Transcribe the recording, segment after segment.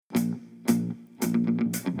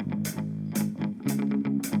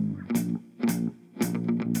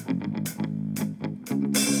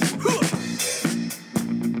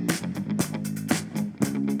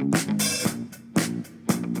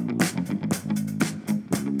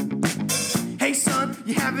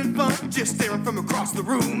You having fun? Just staring from across the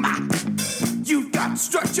room. You've got to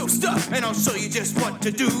strut your stuff, and I'll show you just what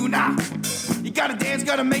to do now. You gotta dance,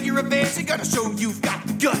 gotta make your advance, you gotta show you've got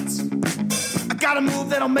the guts. I got a move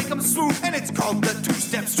that'll make them swoop, and it's called the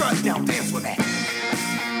two-step strut. Now dance with me.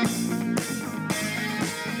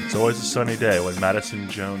 It's always a sunny day when Madison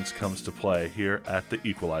Jones comes to play here at The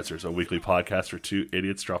Equalizers, a weekly podcast where two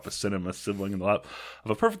idiots drop a cinema sibling in the lap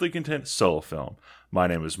of a perfectly content solo film. My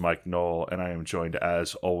name is Mike Knoll, and I am joined,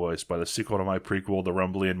 as always, by the sequel to my prequel, The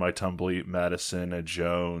Rumbly and My Tumbly, Madison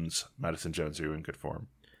Jones. Madison Jones, are you in good form?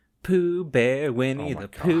 Pooh Bear, Winnie the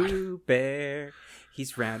God. Pooh Bear.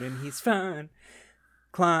 He's round and he's fun,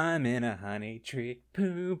 climbing a honey tree.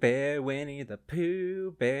 Pooh Bear, Winnie the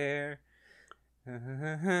Pooh Bear.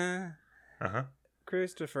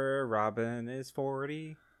 Christopher Robin is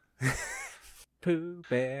 40. Pooh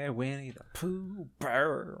Bear, Winnie the Pooh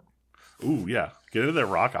Bear. Ooh, yeah. Get into that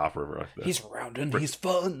rock opera like this. He's round and he's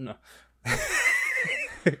fun,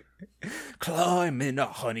 climbing a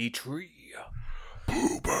honey tree.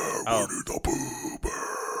 Pooh Bear, Winnie the Pooh Bear.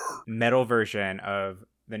 Metal version of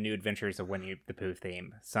the New Adventures of Winnie the Pooh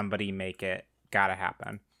theme. Somebody make it. Gotta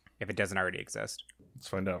happen. If it doesn't already exist. Let's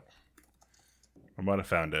find out. I might have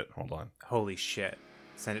found it. Hold on. Holy shit.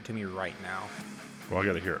 Send it to me right now. Well, I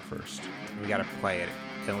gotta hear it first. We gotta play it,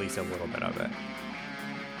 at least a little bit of it.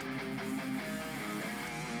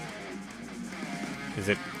 Is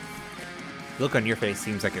it... Look on your face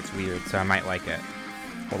seems like it's weird, so I might like it.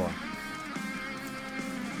 Hold on.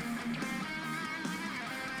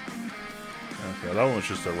 Okay, that one was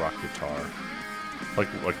just a rock guitar.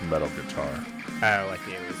 Like metal guitar. Oh, like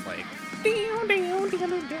it was like...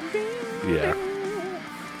 Yeah.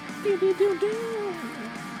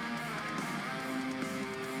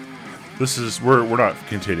 This is... We're not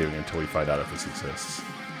continuing until we find out if this exists.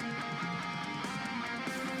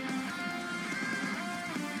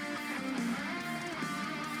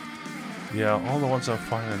 Yeah, all the ones I'm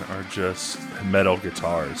finding are just metal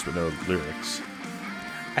guitars with no lyrics.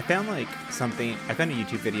 I found a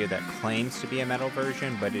YouTube video that claims to be a metal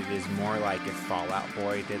version, but it is more like if Fall Out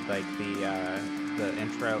Boy did like the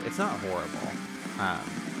intro. It's not horrible,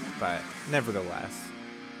 but nevertheless.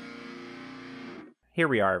 Here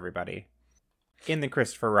we are, everybody. In the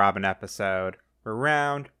Christopher Robin episode, we're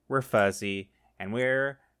round, we're fuzzy, and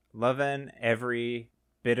we're loving every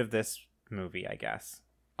bit of this movie, I guess.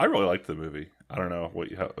 I really liked the movie. I don't know what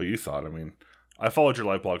you thought. I mean, I followed your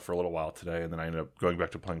live blog for a little while today, and then I ended up going back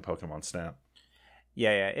to playing Pokemon Snap.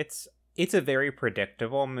 Yeah, it's a very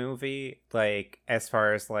predictable movie. Like, as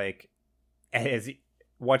far as as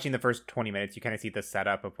watching the first 20 minutes, you kind of see the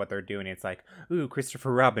setup of what they're doing. It's like, ooh,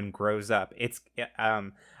 Christopher Robin grows up. It's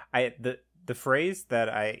the phrase that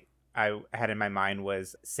I had in my mind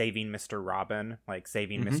was saving Mr. Robin, like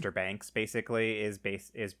saving Mr. Banks. Basically, is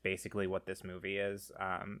basically what this movie is.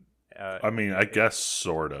 I mean, I guess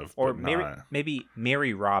sort of, or but maybe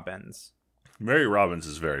Mary Robbins. Mary Robbins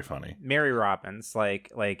is very funny. Mary Robbins, like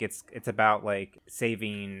it's about like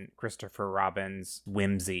saving Christopher Robin's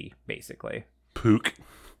whimsy, basically. Pook,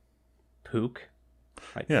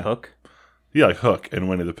 like yeah. Hook. Yeah, like Hook and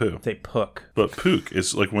Winnie the Pooh. Say Pook. But Pook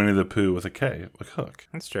is like Winnie the Pooh with a K, like Hook.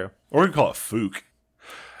 That's true. Or we can call it Fook.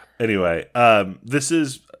 Anyway, this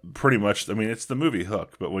is pretty much, I mean, it's the movie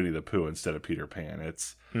Hook, but Winnie the Pooh instead of Peter Pan.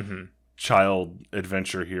 It's child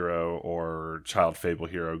adventure hero or child fable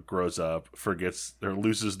hero grows up, forgets or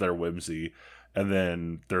loses their whimsy, and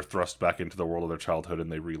then they're thrust back into the world of their childhood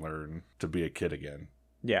and they relearn to be a kid again.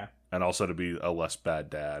 Yeah. And also to be a less bad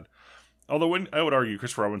dad. Although I would argue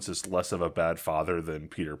Christopher Robin is less of a bad father than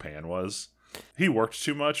Peter Pan was. He worked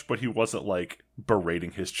too much, but he wasn't like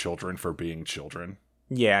berating his children for being children.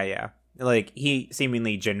 Yeah. Like, he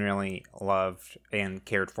seemingly genuinely loved and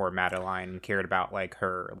cared for Madeline and cared about like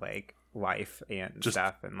her like life and just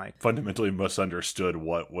stuff, and like fundamentally misunderstood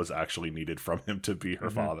what was actually needed from him to be her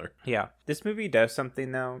father. Yeah. This movie does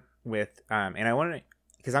something though with and I want to,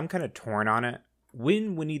 because I'm kind of torn on it.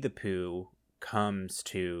 When Winnie the Pooh comes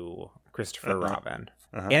to Christopher Robin,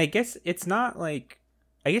 and I guess it's not like,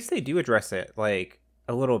 I guess they do address it like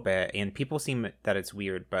a little bit, and people seem that it's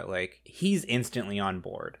weird, but like he's instantly on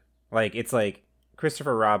board. Like, it's like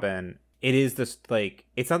Christopher Robin, it is this like,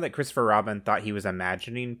 it's not that Christopher Robin thought he was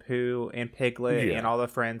imagining Pooh and Piglet and all the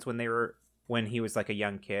friends when he was like a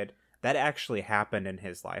young kid. That actually happened in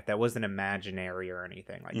his life. That wasn't imaginary or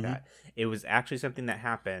anything like that. It was actually something that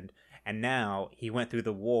happened, and now he went through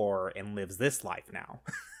the war and lives this life now.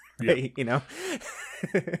 Right? You know,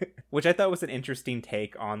 which I thought was an interesting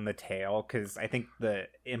take on the tale, because I think the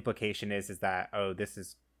implication is that, oh, this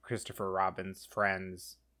is Christopher Robin's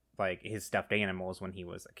friend's like his stuffed animals when he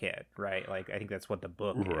was a kid, right? Like I think that's what the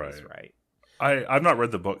book is, right? I've not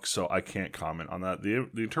read the book, so I can't comment on that. The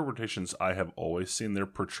interpretations I have always seen, they're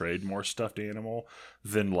portrayed more stuffed animal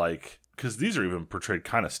than like, because these are even portrayed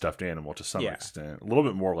kind of stuffed animal to some extent, a little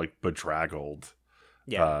bit more like bedraggled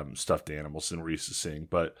stuffed animals than we're used to seeing.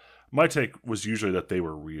 But my take was usually that they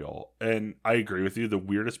were real, and I agree with you. The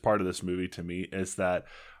weirdest part of this movie to me is that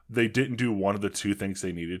they didn't do one of the two things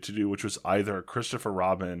they needed to do, which was either Christopher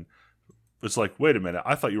Robin was like, wait a minute,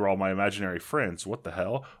 I thought you were all my imaginary friends. What the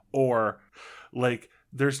hell? Or like,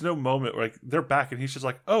 there's no moment like they're back and he's just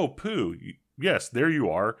like, oh, Pooh, yes, there you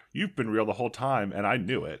are. You've been real the whole time and I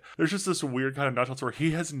knew it. There's just this weird kind of nonsense where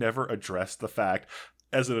he has never addressed the fact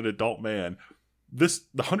as an adult man, the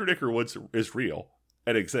 100 Acre Woods is real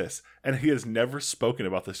and exists. And he has never spoken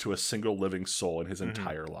about this to a single living soul in his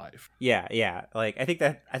entire life. Yeah. Like, I think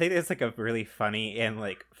that's like a really funny and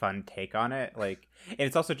like fun take on it. Like, and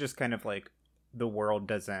it's also just kind of like the world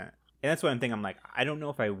doesn't, and that's one thing I'm like, I don't know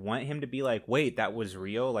if I want him to be like, wait, that was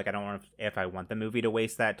real. Like, I don't know if I want the movie to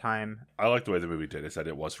waste that time. I like the way the movie did. It said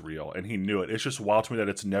it was real and he knew it. It's just wild to me that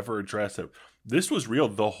it's never addressed that this was real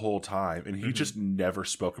the whole time. And he just never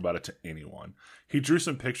spoke about it to anyone. He drew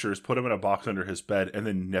some pictures, put them in a box under his bed, and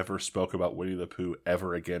then never spoke about Winnie the Pooh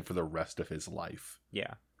ever again for the rest of his life.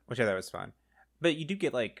 Yeah, which I thought was fun. But you do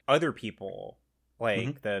get like other people,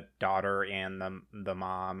 like the daughter and the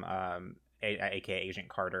mom, aka Agent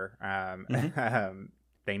Carter.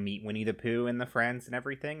 They meet Winnie the Pooh and the friends and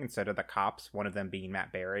everything instead of the cops, one of them being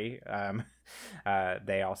Matt Berry.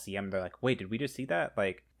 They all see him. They're like, wait, did we just see that?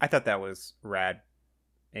 Like, I thought that was rad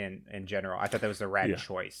in general. I thought that was a rad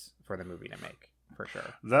choice for the movie to make, for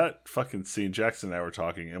sure. That fucking scene, Jackson and I were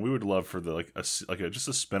talking, and we would love for the just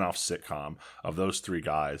a spin-off sitcom of those three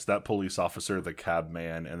guys, that police officer, the cab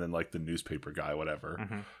man, and then like the newspaper guy,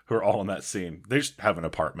 whatever, who are all in that scene. They just have an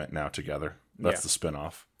apartment now together. That's the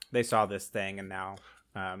spin-off. They saw this thing and now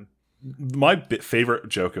my favorite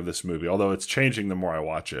joke of this movie, although it's changing the more I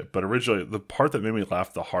watch it, but originally the part that made me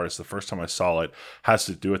laugh the hardest the first time I saw it has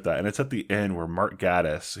to do with that, and it's at the end where Mark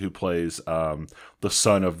Gatiss, who plays the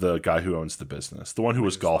son of the guy who owns the business, the one who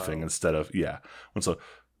was golfing instead of and so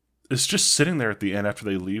it's just sitting there at the end after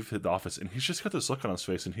they leave the office, and he's just got this look on his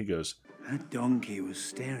face, and he goes, That donkey was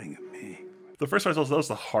staring at me. The first time I saw that was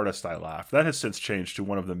the hardest I laughed. That has since changed to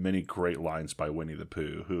one of the many great lines by Winnie the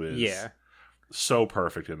Pooh, who is so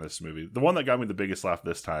perfect in this movie. The one that got me the biggest laugh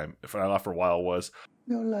this time, if I laughed for a while, was,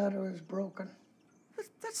 Your ladder is broken.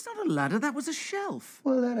 That's not a ladder, that was a shelf.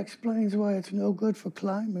 Well, that explains why it's no good for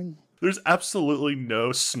climbing. There's absolutely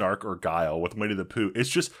no snark or guile with Winnie the Pooh. It's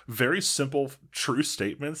just very simple, true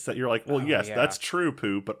statements that you're like, well, that's true,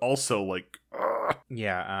 Pooh, but also like,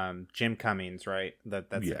 Jim Cummings, right? That's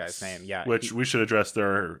the guy's name. Yeah. Which we should address.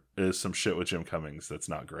 There is some shit with Jim Cummings that's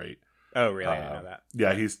not great. Oh, really? I didn't know that.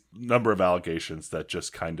 Yeah, he's number of allegations that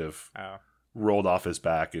just kind of rolled off his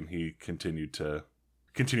back, and he continued to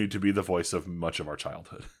be the voice of much of our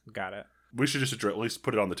childhood. Got it. We should just at least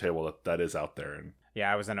put it on the table that is out there. And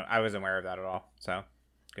I wasn't aware of that at all. So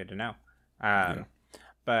good to know.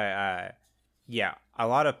 But a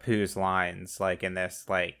lot of Pooh's lines, like in this,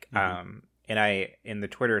 like and in the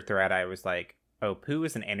Twitter thread, I was like, oh, Pooh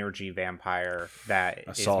is an energy vampire that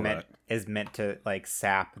is meant to like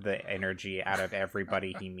sap the energy out of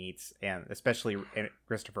everybody he meets, and especially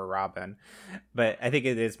Christopher Robin. But I think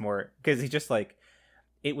it is more because he just like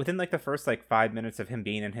it within like the first like 5 minutes of him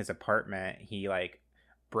being in his apartment, he like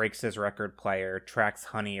breaks his record player, tracks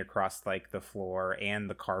honey across like the floor and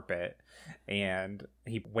the carpet, and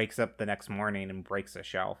he wakes up the next morning and breaks a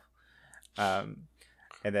shelf.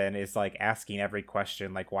 And then is like asking every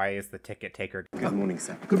question, like, why is the ticket taker? Good morning,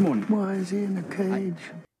 sir. Good morning. Why is he in a cage?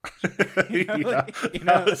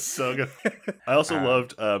 That was so good. I also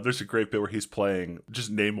loved, there's a great bit where he's playing,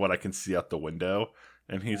 just name what I can see out the window.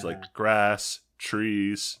 And he's like, grass,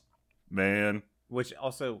 trees, man. Which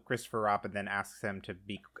also Christopher Robin then asks him to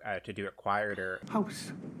do it quieter.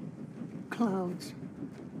 House, clouds,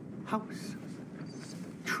 house,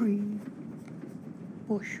 tree,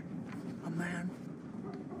 bush, a man.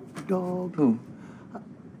 Dog. Who?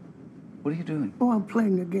 What are you doing? Oh, I'm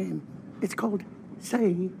playing a game. It's called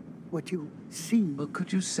Say What You See. Well,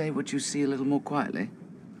 could you say what you see a little more quietly?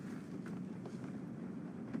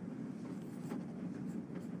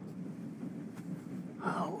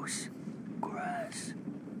 House, grass,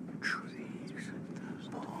 trees,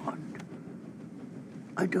 pond.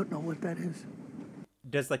 I don't know what that is.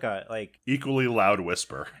 Does like a equally loud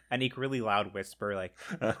whisper. An equally loud whisper, like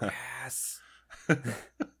grass.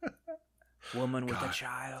 Woman with a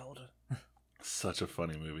child. Such a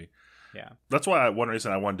funny movie. Yeah. That's why one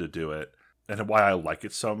reason I wanted to do it, and why I like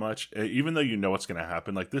it so much, even though you know what's going to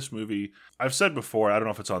happen. Like this movie, I've said before, I don't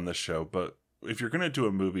know if it's on this show, but if you're going to do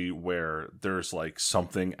a movie where there's like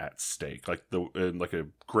something at stake, like in like a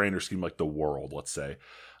grander scheme, like the world, let's say,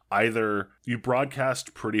 either you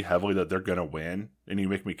broadcast pretty heavily that they're going to win and you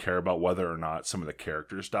make me care about whether or not some of the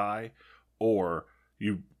characters die, or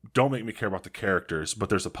you don't make me care about the characters, but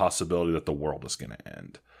there's a possibility that the world is going to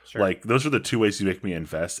end. Sure. Like those are the two ways you make me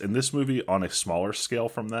invest. And this movie on a smaller scale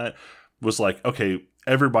from that was like, okay,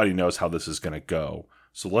 everybody knows how this is going to go.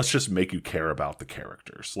 So let's just make you care about the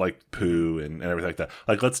characters, like Pooh and everything like that.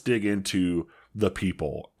 Like, let's dig into the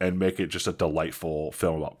people and make it just a delightful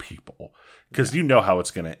film about people. Because you know how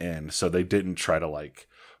it's going to end. So they didn't try to, like,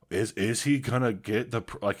 is he going to get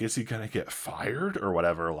is he going to get fired or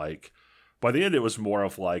whatever? Like, by the end, it was more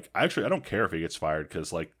of like, actually, I don't care if he gets fired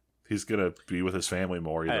because, like, he's going to be with his family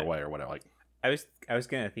more either way or whatever. Like, I was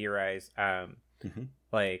going to theorize,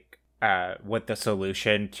 what the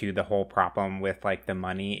solution to the whole problem with like the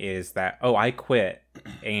money is that, oh, I quit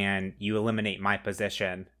and you eliminate my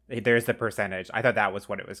position. There's the percentage. I thought that was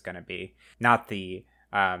what it was going to be, not the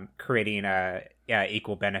creating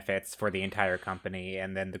equal benefits for the entire company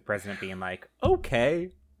and then the president being like, okay.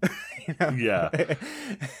 You know? Yeah.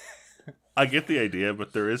 I get the idea,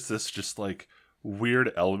 but there is this just like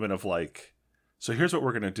weird element of like, so here's what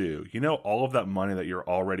we're going to do. You know, all of that money that you're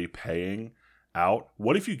already paying out,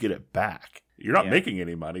 what if you get it back? You're not making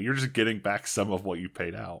any money. You're just getting back some of what you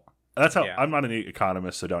paid out. That's how I'm not an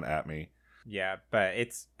economist, so don't at me. Yeah, but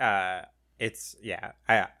I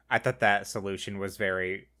thought that solution was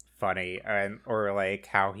very funny, or like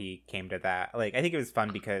how he came to that. Like, I think it was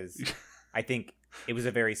fun because I think it was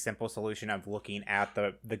a very simple solution of looking at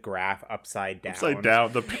the graph upside down. Upside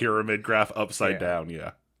down, the pyramid graph upside down,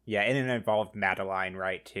 yeah. Yeah, and it involved Madeline,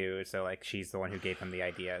 right, too. So, like, she's the one who gave him the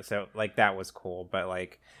idea. So, like, that was cool. But,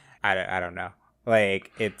 like, I don't know.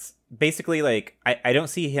 Like, it's basically, like, I don't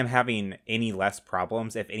see him having any less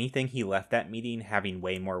problems. If anything, he left that meeting having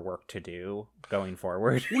way more work to do going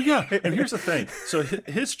forward. Well, yeah, and here's the thing. So,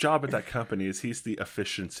 his job at that company is he's the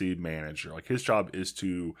efficiency manager. Like, his job is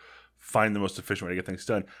to find the most efficient way to get things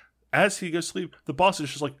done. As he goes to sleep, the boss is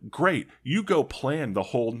just like, great, you go plan the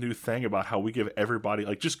whole new thing about how we give everybody,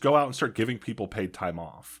 like, just go out and start giving people paid time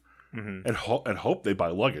off. Mm-hmm. And hope they buy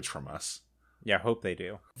luggage from us. Yeah, hope they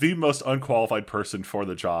do. The most unqualified person for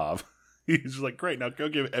the job. He's just like, great, now go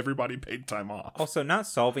give everybody paid time off. Also, not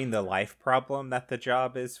solving the life problem that the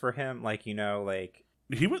job is for him. Like, you know, like...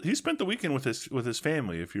 He spent the weekend with his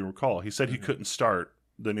family, if you recall. He said he couldn't start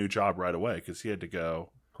the new job right away because he had to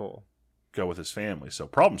go... Cool. Go with his family, so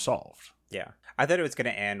problem solved. Yeah, I thought it was going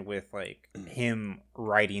to end with like him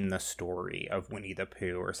writing the story of Winnie the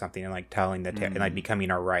Pooh or something, and like telling the and like becoming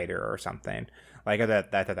a writer or something. Like I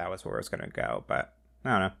thought that was where it was going to go, but I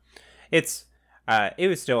don't know. It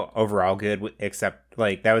was still overall good, except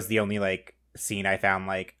like that was the only like scene I found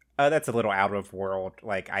like, oh, that's a little out of world.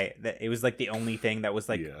 Like it was like the only thing that was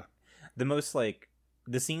like the most like.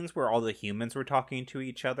 The scenes where all the humans were talking to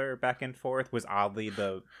each other back and forth was oddly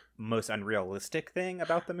the most unrealistic thing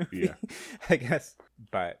about the movie, I guess.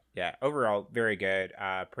 But yeah, overall, very good.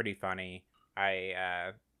 Pretty funny.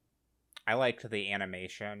 I liked the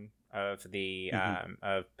animation of the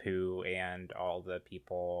of Pooh and all the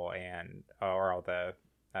people or all the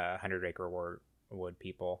 100 Acre Wood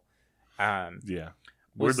people.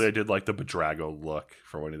 Weirdly, I did like the Bedrago look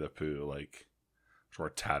for Winnie the Pooh, like. Or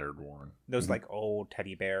tattered worn. Those like old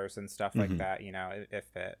teddy bears and stuff like that, you know, it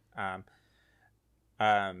fit.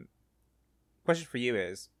 Question for you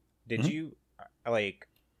is, did you like,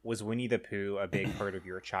 was Winnie the Pooh a big part of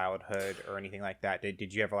your childhood or anything like that?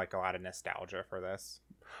 Did you have like a lot of nostalgia for this?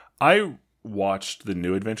 I watched the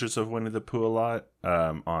New Adventures of Winnie the Pooh a lot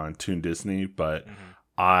on Toon Disney, but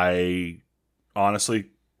I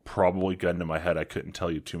honestly probably gun to my head, I couldn't tell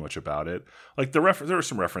you too much about it. Like there were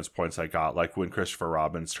some reference points I got, like when Christopher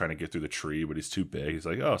Robin's trying to get through the tree, but he's too big. He's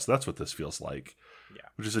like, oh, so that's what this feels like. Yeah,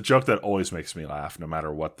 which is a joke that always makes me laugh, no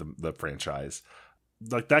matter what the franchise.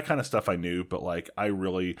 Like that kind of stuff I knew, but like I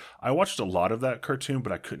watched a lot of that cartoon,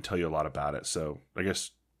 but I couldn't tell you a lot about it. So I guess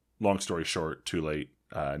long story short, too late.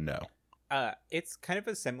 No. It's kind of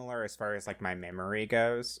a similar as far as like my memory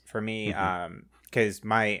goes for me. Because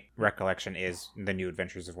my recollection is the New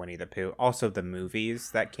Adventures of Winnie the Pooh. Also the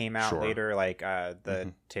movies that came out later, like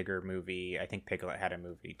the Tigger movie. I think Piglet had a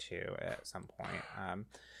movie too at some point.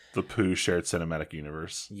 The Pooh shared cinematic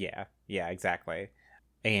universe. Yeah, exactly.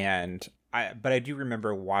 But I do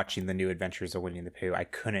remember watching the New Adventures of Winnie the Pooh. I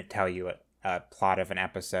couldn't tell you a plot of an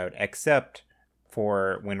episode except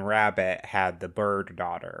for when Rabbit had the bird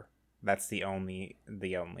daughter. That's the only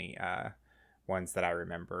ones that I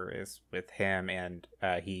remember is with him, and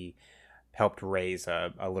he helped raise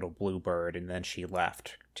a little blue bird, and then she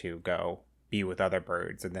left to go be with other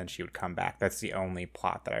birds, and then she would come back. That's the only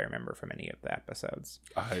plot that I remember from any of the episodes.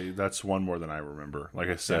 That's one more than I remember. Like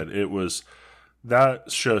I said, it was,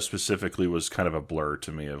 that show specifically was kind of a blur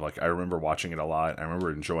to me. Of like, I remember watching it a lot. I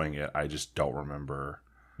remember enjoying it. I just don't remember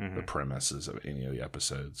the premises of any of the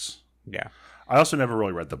episodes. Yeah. I also never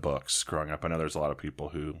really read the books growing up. I know there's a lot of people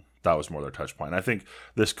who that was more their touch point. I think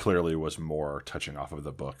this clearly was more touching off of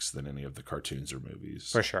the books than any of the cartoons or movies.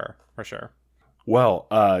 For sure. Well,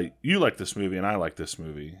 you like this movie and I like this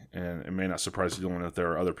movie, and it may not surprise you that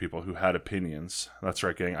there are other people who had opinions. That's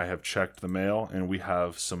right, gang. I have checked the mail, and we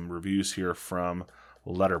have some reviews here from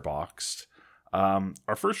Letterboxd.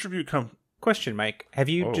 Our first review comes... Question, Mike. Have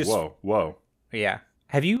you Whoa. Yeah.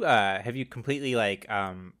 Have you completely like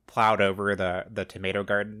plowed over the tomato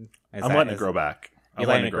garden? I'm letting it grow back. You're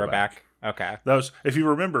letting it grow back? Okay. That was, if you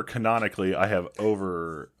remember, canonically, I have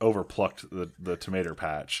overplucked the tomato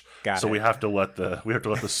patch. So we have to let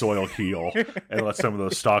the soil heal and let some of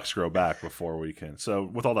those stalks grow back before we can. So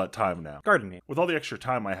with all that time now, gardening, with all the extra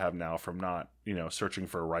time I have now from not searching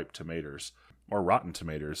for ripe tomatoes or rotten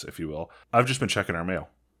tomatoes, if you will, I've just been checking our mail.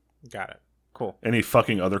 Got it. Cool. Any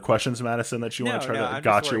fucking other questions, Madison, that you want to try to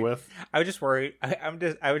gotcha with? I was just worried.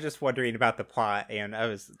 I was just wondering about the plot, and I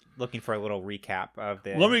was looking for a little recap of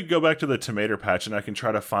the... Let me go back to the tomato patch, and I can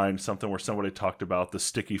try to find something where somebody talked about the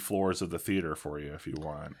sticky floors of the theater for you, if you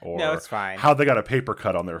want. Or no, it's fine. How they got a paper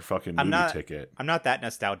cut on their fucking movie ticket. I'm not that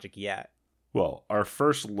nostalgic yet. Well, our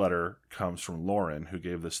first letter comes from Lauren, who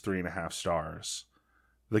gave this 3.5 stars.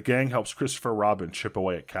 The gang helps Christopher Robin chip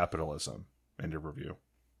away at capitalism. End of review.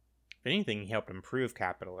 If anything, he helped improve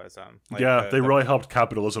capitalism. Like they really helped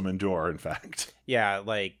capitalism endure, in fact. Yeah,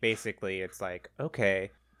 like, basically, it's like, okay,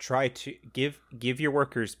 try to give your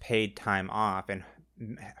workers paid time off, and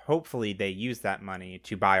hopefully they use that money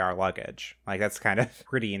to buy our luggage. Like, that's kind of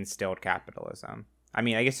pretty instilled capitalism. I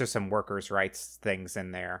mean, I guess there's some workers' rights things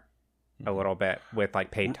in there a little bit with, like,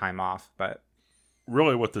 paid time off, but...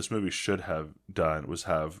 Really what this movie should have done was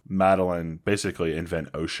have Madeline basically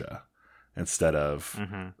invent OSHA instead of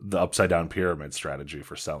the upside down pyramid strategy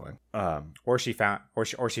for selling. Or she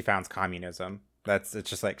founds communism. It's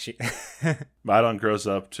just like she Madeline grows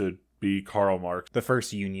up to be Karl Marx, the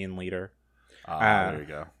first union leader. There you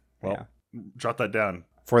go. Well, jot that down.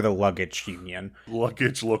 For the luggage union.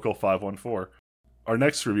 Luggage Local 514. Our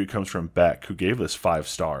next review comes from Beck, who gave this 5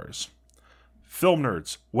 stars. Film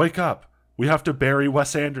nerds, wake up. We have to bury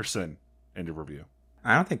Wes Anderson. End of review.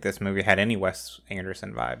 I don't think this movie had any Wes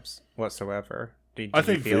Anderson vibes whatsoever. Did I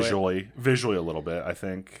think you feel visually a little bit. I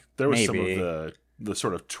think there was Maybe. some of the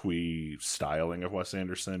sort of twee styling of Wes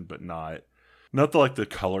Anderson, but not the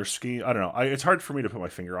color scheme. I don't know. It's hard for me to put my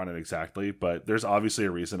finger on it exactly, but there's obviously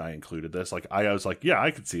a reason I included this. Like I was like, yeah, I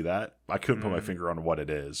could see that. I couldn't put my finger on what it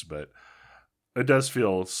is, but it does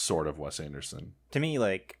feel sort of Wes Anderson. To me,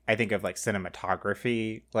 like, I think of like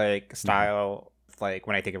cinematography, like style. Like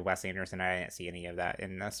when I think of Wes Anderson, I didn't see any of that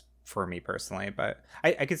in this for me personally, but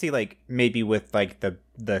I could see like maybe with like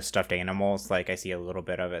the stuffed animals, like I see a little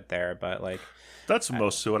bit of it there, but like that's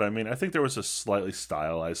most of what I mean. I think there was a slightly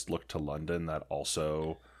stylized look to London that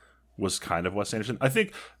also was kind of Wes Anderson. I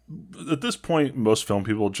think at this point, most film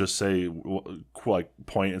people just say like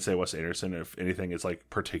point and say Wes Anderson. If anything, it's like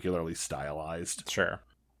particularly stylized. Sure.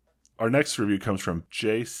 Our next review comes from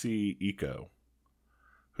JC Eco,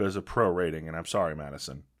 who has a pro rating, and I'm sorry,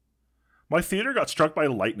 Madison. My theater got struck by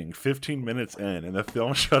lightning 15 minutes in, and the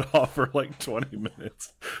film shut off for like 20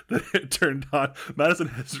 minutes. Then it turned on. Madison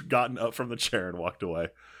has gotten up from the chair and walked away.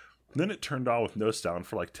 Then it turned on with no sound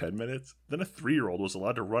for like 10 minutes. Then a 3-year-old was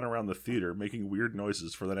allowed to run around the theater making weird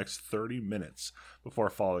noises for the next 30 minutes before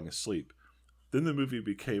falling asleep. Then the movie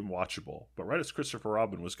became watchable, but right as Christopher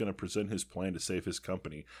Robin was going to present his plan to save his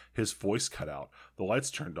company, his voice cut out, the lights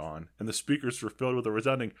turned on, and the speakers were filled with a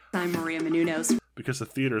resounding, I'm Maria Menounos. Because the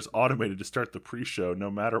theater is automated to start the pre-show no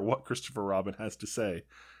matter what Christopher Robin has to say.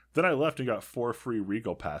 Then I left and got 4 free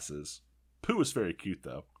Regal passes. Pooh was very cute,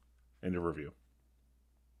 though. End of review.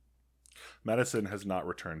 Madison has not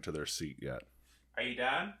returned to their seat yet. Are you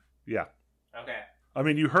done? Yeah. Okay. I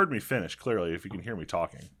mean, you heard me finish, clearly, if you can hear me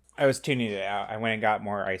talking. I was tuning it out. I went and got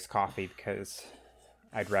more iced coffee because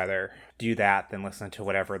I'd rather do that than listen to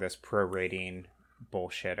whatever this pro rating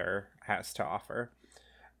bullshitter has to offer.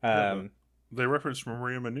 They referenced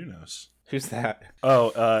Maria Menounos. Who's that?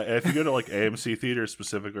 Oh, if you go to like AMC theaters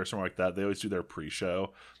specifically or something like that, they always do their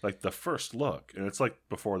pre-show, like the first look, and it's like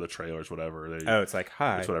before the trailers, whatever. It's like,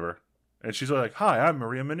 hi. It's whatever. And she's like, hi, I'm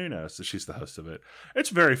Maria Menounos. And she's the host of it. It's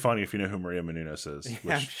very funny if you know who Maria Menounos is.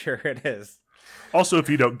 Yeah, I'm sure it is. Also, if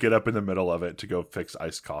you don't get up in the middle of it to go fix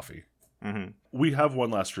iced coffee. Mm-hmm. We have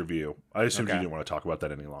one last review. I assumed you Okay. didn't want to talk about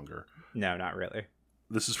that any longer. No, not really.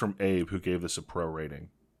 This is from Abe, who gave this a pro rating.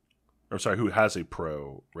 Or sorry, who has a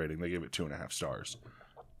pro rating. They gave it 2.5 stars.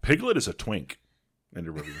 Piglet is a twink. End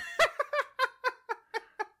of review.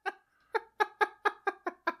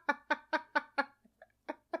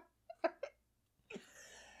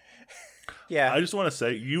 Yeah. I just want to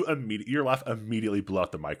say, your laugh immediately blew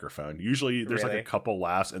out the microphone. Usually there's like Really? a couple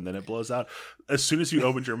laughs and then it blows out. As soon as you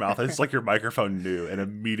opened your mouth, it's like your microphone knew and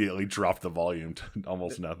immediately dropped the volume to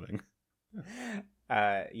almost nothing.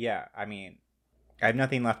 Yeah, I mean, I have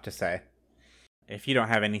nothing left to say. If you don't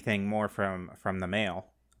have anything more from the mail,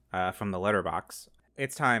 from the letterbox,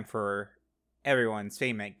 it's time for everyone's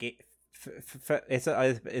favorite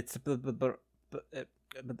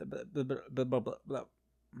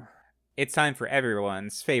it's time for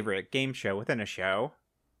everyone's favorite game show within a show.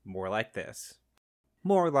 More like this.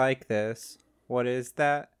 More like this. What is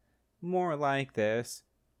that? More like this.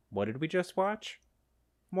 What did we just watch?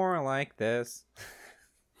 More like this.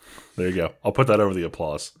 There you go. I'll put that over the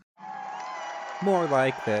applause. More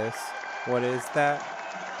like this. What is that?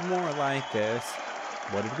 More like this.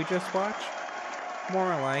 What did we just watch? More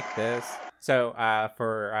like this. So,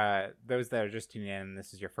 for those that are just tuning in,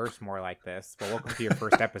 this is your first More Like This. Well, welcome to your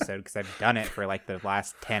first episode, because I've done it for like the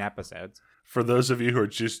last 10 episodes. For those of you who are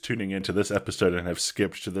just tuning into this episode and have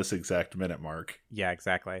skipped to this exact minute mark. Yeah,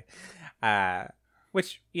 exactly.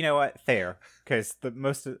 Which, you know what? Fair. Because the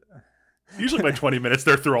most... Usually by 20 minutes,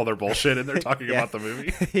 they're through all their bullshit and they're talking Yeah. about the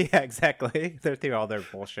movie. Yeah, exactly. They're through all their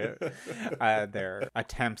bullshit. Their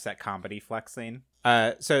attempts at comedy flexing.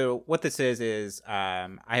 So what this is I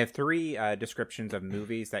have 3 descriptions of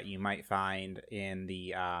movies that you might find in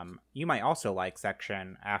the you might also like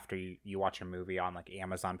section after you watch a movie on like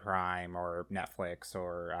Amazon Prime or Netflix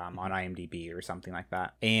or on IMDb or something like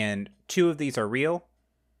that. And 2 of these are real,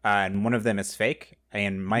 and one of them is fake,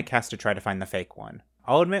 and Mike has to try to find the fake one.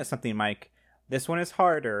 I'll admit something, Mike. This one is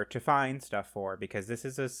harder to find stuff for because this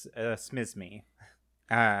is a smizme.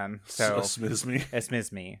 So A smizme. a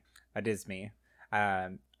smizme, a disme. I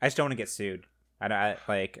just don't want to get sued.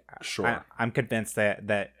 Sure. I'm convinced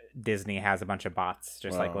that Disney has a bunch of bots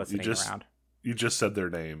just like Well, listening around. You just said their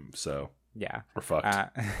name, so Yeah. we're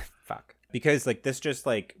fucked. Fuck. Because like this just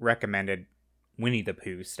like recommended Winnie the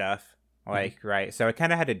Pooh stuff. Like, right. So I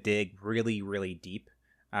kind of had to dig really, really deep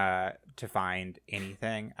to find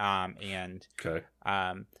anything. And Okay.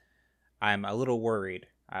 I'm a little worried.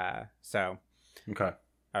 So Okay.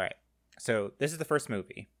 all right. So this is the first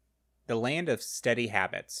movie, The Land of Steady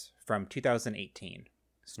Habits from 2018,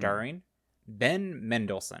 starring Ben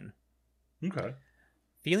Mendelsohn. Okay.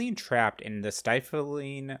 Feeling trapped in the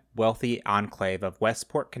stifling, wealthy enclave of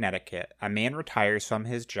Westport, Connecticut, a man retires from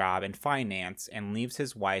his job in finance and leaves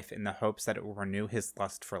his wife in the hopes that it will renew his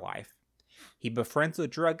lust for life. He befriends a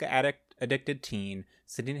drug-addicted teen,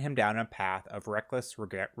 sending him down a path of reckless,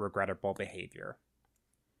 regrettable behavior.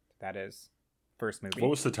 That is first movie.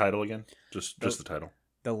 What was the title again? Just the title.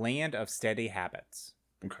 The Land of Steady Habits.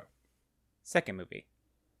 Okay. Second movie,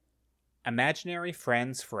 Imaginary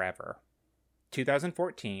Friends Forever,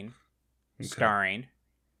 2014, starring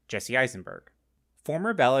Jesse Eisenberg.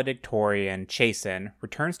 Former valedictorian Chasen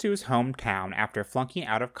returns to his hometown after flunking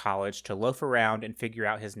out of college to loaf around and figure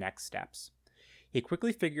out his next steps. He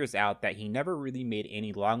quickly figures out that he never really made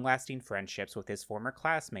any long-lasting friendships with his former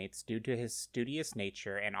classmates due to his studious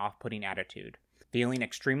nature and off-putting attitude. Feeling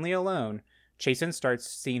extremely alone, Chasen starts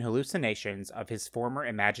seeing hallucinations of his former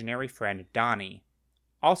imaginary friend Donnie,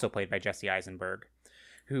 also played by Jesse Eisenberg,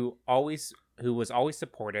 who was always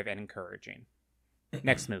supportive and encouraging.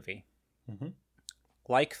 Next movie.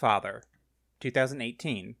 Like Father,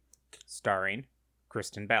 2018, starring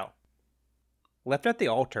Kristen Bell. Left at the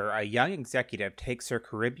altar, a young executive takes her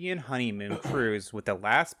Caribbean honeymoon cruise with the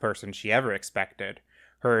last person she ever expected,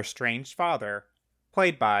 her estranged father,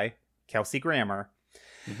 played by Kelsey Grammer.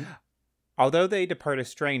 Although they depart as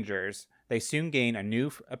strangers, they soon gain a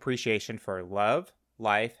new appreciation for love,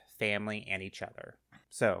 life, family, and each other.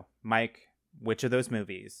 So, Mike, which of those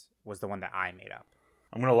movies was the one that I made up?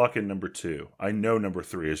 I'm going to lock in number 2. I know number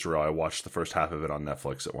 3 is real. I watched the first half of it on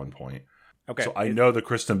Netflix at one point. Okay. So I know the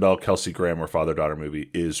Kristen Bell, Kelsey Grammer father-daughter movie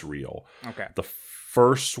is real. Okay. The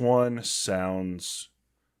first one sounds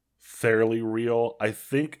fairly real. I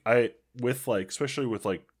think especially with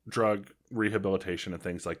like drug rehabilitation and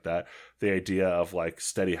things like that, the idea of like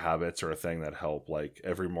steady habits are a thing that help. Like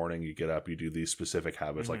every morning you get up, you do these specific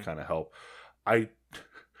habits, like kind of help. I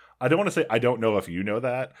I don't want to say I don't know if you know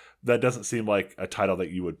that. That doesn't seem like a title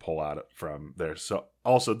that you would pull out from there. So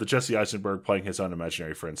also the Jesse Eisenberg playing his own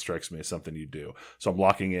imaginary friend strikes me as something you do. So I'm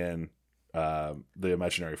locking in the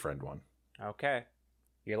imaginary friend one. Okay.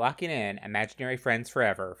 You're locking in Imaginary Friends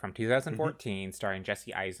Forever from 2014, starring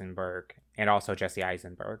Jesse Eisenberg and also Jesse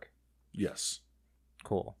Eisenberg. Yes.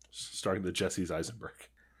 Cool. Starting the Jesse's Eisenberg.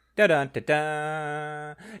 Da dun da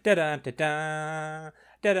da da dun da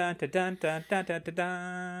da da dun da dun dun dun dun da da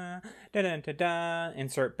da dun da da.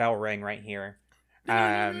 Insert bell ring right here.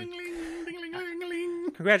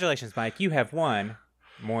 Congratulations, Mike. You have won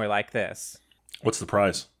More Like This. What's the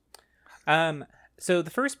prize? So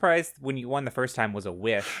the first prize when you won the first time was a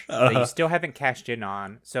wish that you still haven't cashed in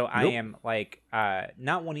on. So I am like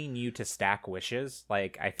not wanting you to stack wishes.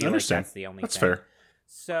 Like I feel like that's the only That's thing. fair.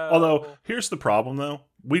 So Although here's the problem though.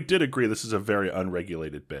 We did agree this is a very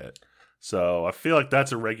unregulated bit. So I feel like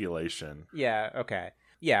that's a regulation. yeah, okay.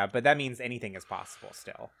 Yeah, but that means anything is possible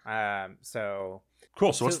still. So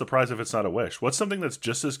Cool. So what's the prize if it's not a wish? What's something that's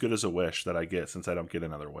just as good as a wish that I get since I don't get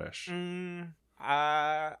another wish?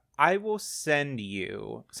 I will send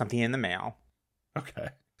you something in the mail Okay.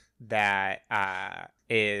 that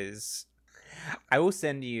is. I will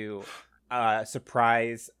send you a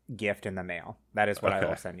surprise gift in the mail. That is what I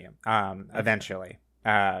will send you. Eventually.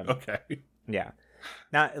 Okay. Yeah.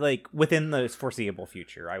 Not like within the foreseeable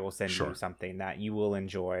future. I will send Sure. you something that you will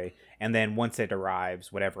enjoy, and then once it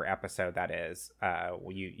arrives, whatever episode that is,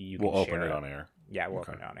 you can We'll open share it on air. Yeah, we'll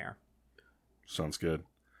Okay. open it on air. Sounds good.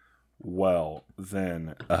 Well,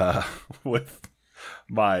 then, with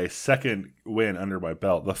my second win under my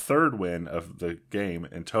belt, the third win of the game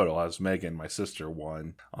in total, as Megan, my sister,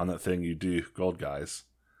 won on that thing you do, Gold Guys.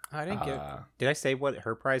 I didn't get. Did I say what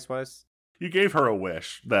her prize was? You gave her a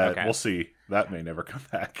wish that Okay. we'll see. That may never come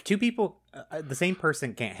back. Two people, the same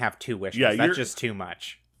person can't have two wishes. Yeah, That's just too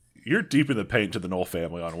much. You're deep in the paint to the Knoll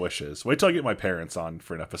family on wishes. Wait till I get my parents on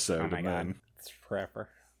for an episode. Oh my and god, then, it's forever.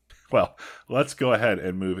 well, let's go ahead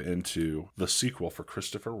and move into the sequel for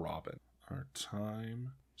Christopher Robin. Our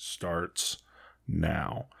time starts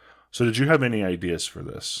now. So did you have any ideas for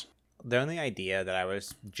this? The only idea that I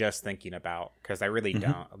was just thinking about, because I really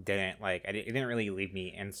didn't like, it didn't really leave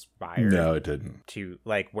me inspired. No, it didn't. To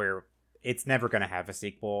like where it's never going to have a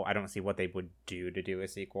sequel. I don't see what they would do to do a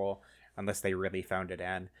sequel unless they really phoned it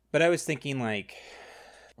in. But I was thinking like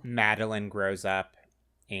Madeline grows up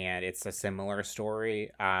and it's a similar story,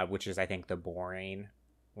 which is I think the boring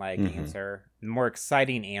answer. The more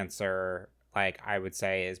exciting answer, like I would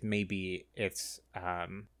say, is maybe it's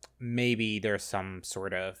maybe there's some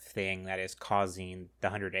sort of thing that is causing the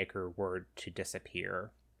 100-acre wood to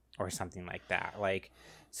disappear or something like that, like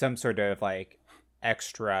some sort of like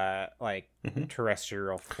extra like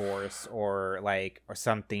terrestrial force or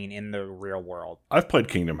something in the real world. I've played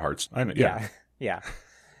Kingdom Hearts. I know.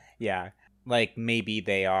 Yeah. Like maybe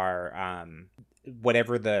they are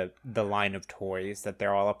whatever the line of toys that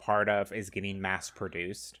they're all a part of is getting mass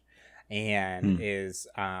produced and is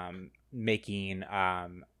making the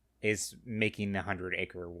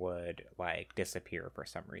 100-acre wood like disappear for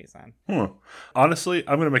some reason. Honestly,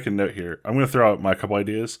 I'm going to make a note here. I'm going to throw out my couple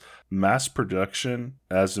ideas. Mass production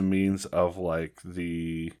as a means of like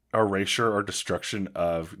the erasure or destruction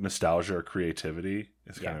of nostalgia or creativity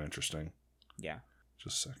is kind of interesting. Yeah.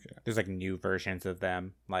 Just a second. There's like new versions of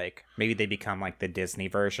them. Like maybe they become like the Disney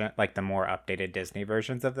version, like the more updated Disney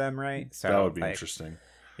versions of them, right? So that would be interesting.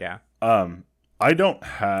 Yeah. I don't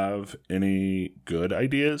have any good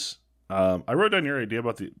ideas. I wrote down your idea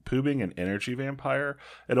about the Pooh being an energy vampire.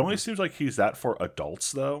 It only seems like he's that for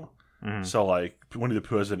adults, though. So, like, Winnie the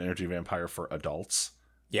Pooh is an energy vampire for adults.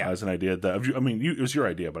 Yeah. As an idea that, I mean, it was your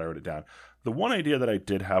idea, but I wrote it down. The one idea that I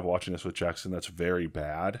did have watching this with Jackson that's very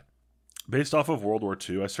bad, based off of World War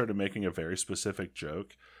II, I started making a very specific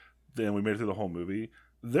joke. Then we made it through the whole movie.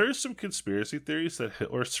 There's some conspiracy theories that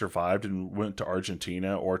Hitler survived and went to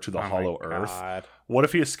Argentina or to the Hollow Earth. What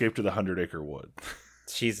if he escaped to the 100-acre wood?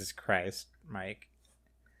 Jesus Christ, Mike.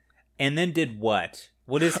 And then did what?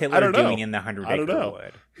 What is Hitler doing in the 100-acre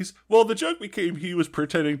wood? The joke became he was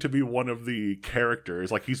pretending to be one of the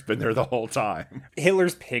characters, like he's been there the whole time.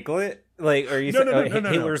 Hitler's Piglet? Like, are you saying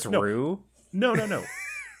Hitler's Roo? No.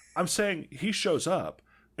 I'm saying he shows up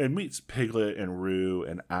and meets Piglet and Roo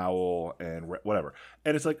and Owl and whatever.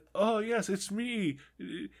 And it's like, oh, yes, it's me,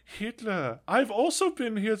 Hitler. I've also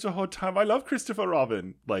been here the whole time. I love Christopher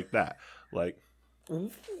Robin. Like that. Like,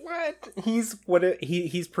 what? He's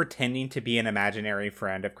pretending to be an imaginary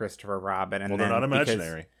friend of Christopher Robin. And they're not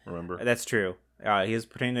imaginary, remember? That's true. He was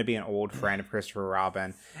pretending to be an old friend of Christopher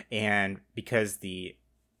Robin. And because the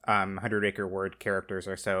Hundred Acre Wood characters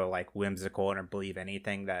are so like whimsical and believe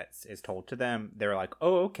anything that is told to them, they're like,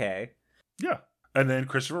 oh, okay. Yeah. And then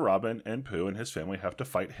Christopher Robin and Pooh and his family have to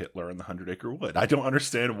fight Hitler in the 100 Acre Wood. I don't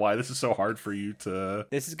understand why this is so hard for you to...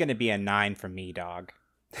 This is going to be a 9 from me, dog.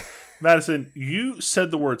 Madison, you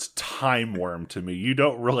said the words time worm to me. You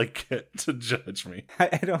don't really get to judge me.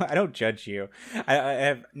 I don't judge you. I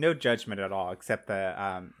have no judgment at all, except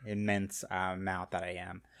the immense mouth that I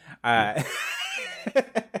am.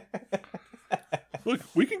 Look,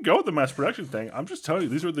 we can go with the mass production thing. I'm just telling you,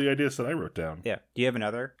 these were the ideas that I wrote down. Yeah. Do you have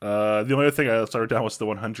another? The only other thing I wrote down was the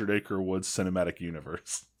 100 Acre Woods cinematic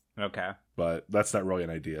universe. Okay. But that's not really an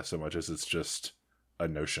idea so much as it's just a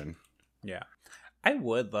notion. Yeah. I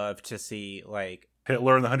would love to see, like...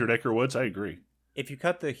 Hitler in the 100 Acre Woods? I agree. If you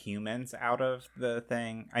cut the humans out of the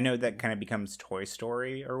thing, I know that kind of becomes Toy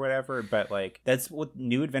Story or whatever, but like that's what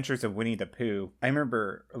New Adventures of Winnie the Pooh. I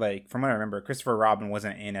remember, like, from what I remember, Christopher Robin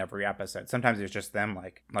wasn't in every episode. Sometimes it was just them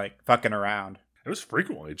like fucking around. It was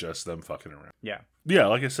frequently just them fucking around. Yeah. Yeah,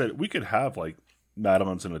 like I said, we could have like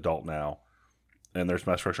Madeline's an adult now, and there's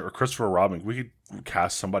mass production, or Christopher Robin. We could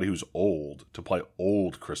cast somebody who's old to play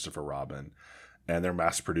old Christopher Robin. And they're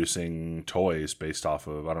mass producing toys based off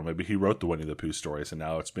of, I don't know, maybe he wrote the Winnie the Pooh stories and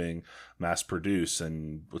now it's being mass produced.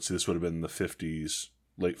 And let's see, this would have been in the 50s,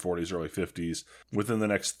 late 40s, early 50s. Within the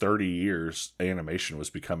next 30 years, animation was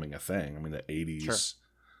becoming a thing. I mean, the 80s, sure.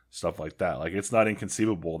 Stuff like that. Like, it's not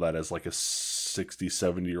inconceivable that as like a 60,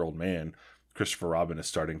 70-year-old man, Christopher Robin is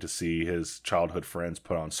starting to see his childhood friends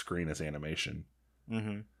put on screen as animation.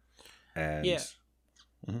 Mm-hmm. And... yeah.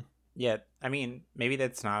 Mm-hmm. Yeah, I mean, maybe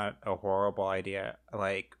that's not a horrible idea.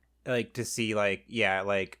 Like to see, like, yeah,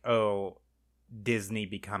 like, oh, Disney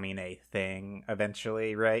becoming a thing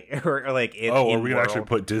eventually, right? or like, or we can actually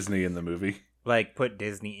put Disney in the movie. Like, put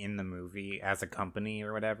Disney in the movie as a company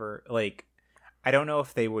or whatever. Like, I don't know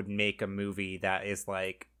if they would make a movie that is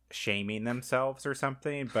like shaming themselves or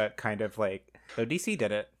something, but kind of like, oh, DC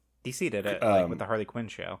did it. Like, with the Harley Quinn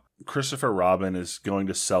show. Christopher Robin is going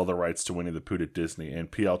to sell the rights to Winnie the Pooh to Disney,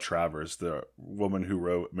 and P.L. Travers, the woman who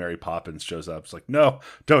wrote Mary Poppins, shows up. It's like, no,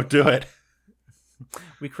 don't do it.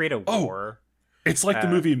 We create a war. It's like the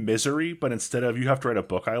movie Misery, but instead of you have to write a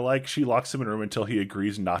book I like, she locks him in a room until he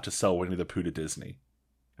agrees not to sell Winnie the Pooh to Disney.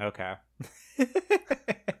 Okay.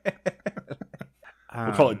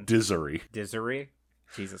 We'll call it Dizzery. Dizzery?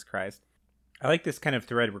 Jesus Christ. I like this kind of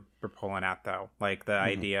thread we're pulling at, though. Like, the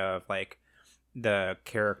idea of, like, the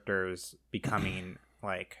characters becoming,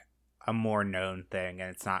 like, a more known thing,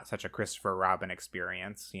 and it's not such a Christopher Robin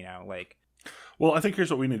experience, you know, like... Well, I think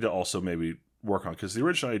here's what we need to also maybe work on, because the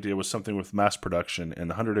original idea was something with mass production, and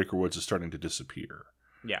the 100 Acre Woods is starting to disappear.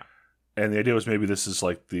 Yeah. And the idea was maybe this is,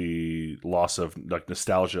 like, the loss of, like,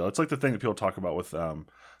 nostalgia. It's like the thing that people talk about with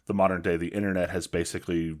the modern day. The internet has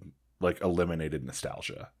basically, like, eliminated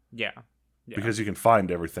nostalgia. Yeah. Yeah. Because you can find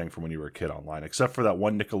everything from when you were a kid online, except for that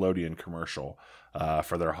one Nickelodeon commercial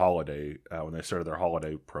for their holiday, when they started their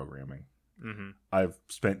holiday programming. Mm-hmm. I've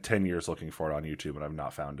spent 10 years looking for it on YouTube, and I've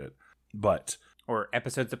not found it. But... Or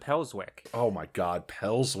episodes of Pelswick. Oh my God,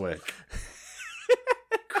 Pelswick.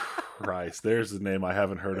 Christ, there's the name I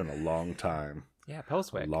haven't heard in a long time. Yeah,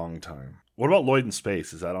 Pelswick. A long time. What about Lloyd in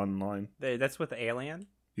Space? Is that online? That's with Alien?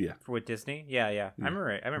 Yeah. With Disney? Yeah. I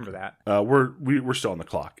remember that. We're still on the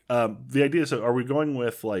clock. The idea is, are we going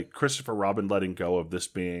with like Christopher Robin letting go of this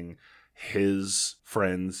being his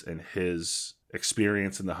friends and his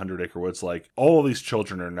experience in the 100 Acre Woods? Like, all of these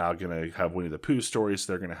children are now going to have Winnie the Pooh stories.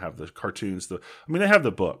 They're going to have the cartoons. They have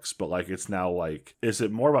the books, but like, it's now like, is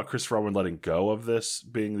it more about Christopher Robin letting go of this,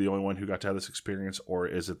 being the only one who got to have this experience, or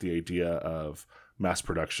is it the idea of mass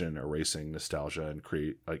production erasing nostalgia and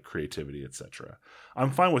creativity, etc.?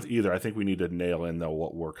 I'm fine with either. I think we need to nail in though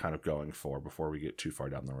what we're kind of going for before we get too far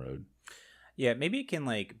down the road. Yeah, maybe it can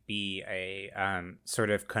like be a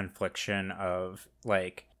sort of confliction of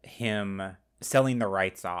like him selling the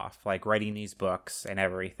rights off, like writing these books and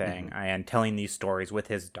everything, and telling these stories with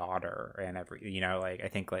his daughter and like I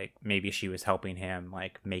think like maybe she was helping him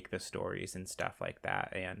like make the stories and stuff like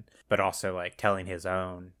that, but also like telling his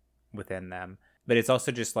own within them. But it's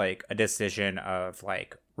also just like a decision of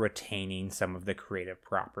like retaining some of the creative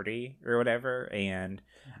property or whatever, and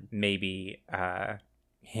maybe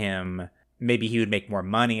maybe he would make more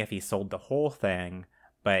money if he sold the whole thing,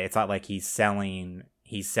 but it's not like he's selling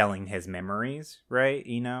his memories, right?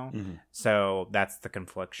 You know? So that's the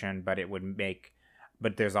confliction, but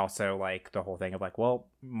there's also like the whole thing of like, well,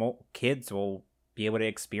 kids will be able to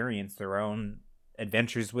experience their own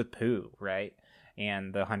adventures with Pooh, right?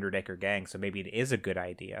 And the 100 Acre Gang, so maybe it is a good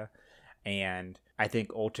idea. And I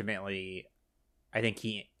think ultimately,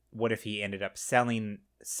 what if he ended up selling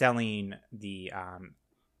selling the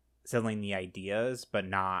ideas, but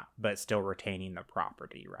still retaining the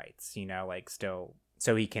property rights, like still,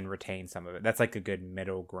 so he can retain some of it. That's like a good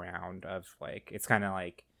middle ground of like, it's kind of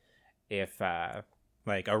like if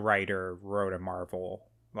like a writer wrote a Marvel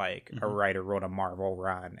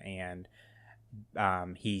run, and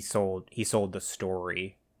he sold the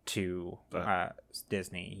story to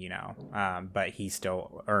Disney, but he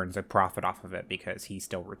still earns a profit off of it because he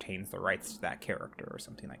still retains the rights to that character or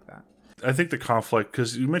something like that. I think the conflict,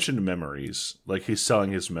 because you mentioned memories, like he's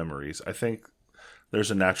selling his memories. I think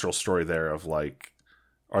there's a natural story there of like,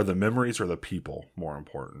 are the memories or the people more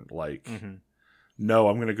important? Like, no,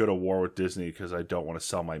 I'm going to go to war with Disney because I don't want to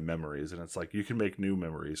sell my memories. And it's like, you can make new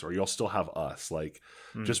memories or you'll still have us. Like,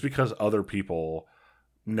 just because other people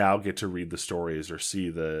now get to read the stories or see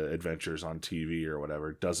the adventures on TV or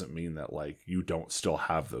whatever doesn't mean that like you don't still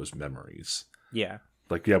have those memories. Yeah.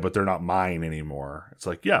 Like, yeah, but they're not mine anymore. It's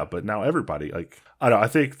like, yeah, but now everybody, like, I don't know. I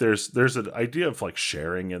think there's an idea of like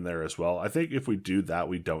sharing in there as well. I think if we do that,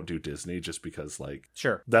 we don't do Disney, just because like,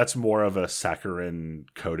 sure, that's more of a saccharine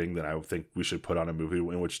coating than I would think we should put on a movie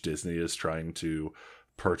in which Disney is trying to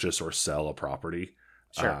purchase or sell a property.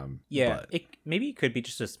 Sure. Yeah. But maybe it could be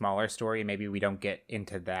just a smaller story. Maybe we don't get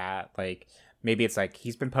into that. Like, maybe it's like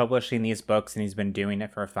he's been publishing these books and he's been doing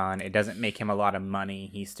it for fun. It doesn't make him a lot of money.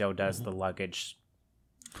 He still does the luggage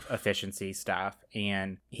efficiency stuff,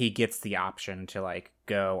 and he gets the option to like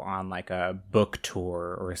go on like a book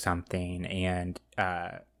tour or something and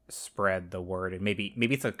spread the word. And maybe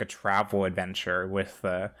it's like a travel adventure with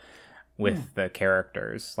the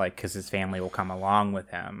characters, like, because his family will come along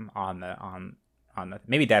with him on the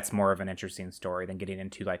maybe that's more of an interesting story than getting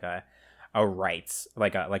into like a rights,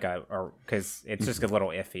 like a because it's just a little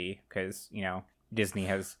iffy, because Disney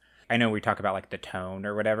has, I know we talk about like the tone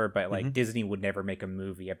or whatever, but like Disney would never make a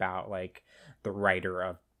movie about like the writer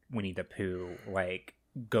of Winnie the Pooh like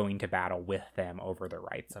going to battle with them over the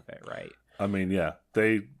rights of it, right? I mean, yeah,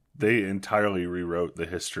 they entirely rewrote the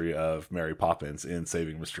history of Mary Poppins in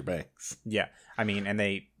Saving Mr. Banks. Yeah, I mean, and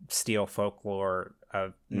they steal folklore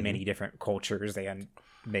of many different cultures and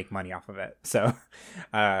make money off of it. So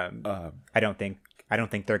I don't think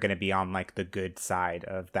they're going to be on like the good side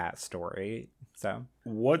of that story. So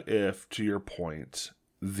what if, to your point,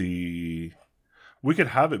 we could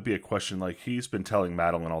have it be a question like, he's been telling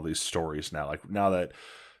Madeline all these stories now, like now that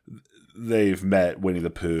they've met Winnie the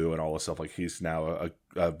Pooh and all this stuff, like he's now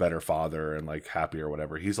a better father and like happy or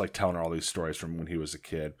whatever. He's like telling her all these stories from when he was a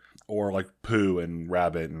kid, or like Pooh and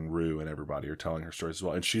Rabbit and Roo and everybody are telling her stories as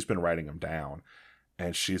well. And she's been writing them down,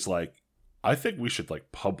 and she's like, I think we should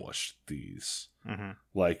like publish these.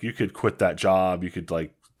 Like, you could quit that job, you could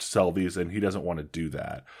like sell these, and he doesn't want to do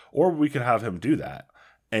that. Or we could have him do that.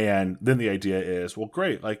 And then the idea is, well,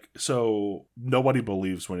 great, like, so nobody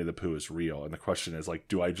believes Winnie the Pooh is real. And the question is like,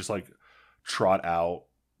 do I just like trot out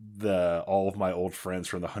all of my old friends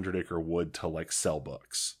from the 100 Acre Wood to like sell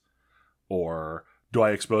books? Or do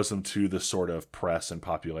I expose them to the sort of press and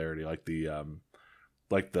popularity, like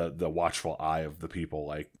the watchful eye of the people?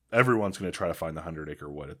 Like, everyone's going to try to find the 100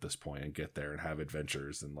 Acre Wood at this point and get there and have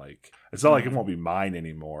adventures. And like, it's not like it won't be mine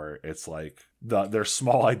anymore. It's like their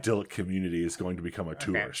small idyllic community is going to become a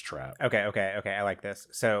tourist trap. Okay. I like this.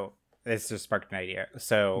 So this just sparked an idea.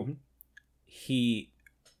 So he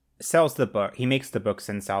sells the book. He makes the books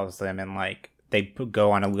and sells them, and like they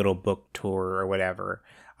go on a little book tour or whatever.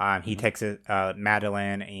 He takes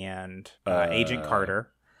Madeline and Agent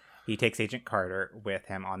Carter. He takes Agent Carter with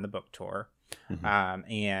him on the book tour.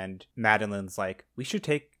 And Madeline's like, we should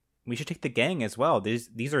take the gang as well.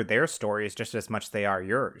 These are their stories just as much they are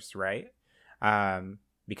yours, right?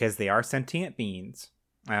 Because they are sentient beings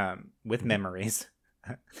with memories.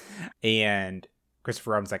 And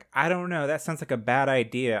Christopher Robin's like, I don't know, that sounds like a bad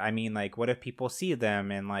idea. I mean, like, what if people see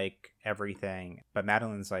them and like everything? But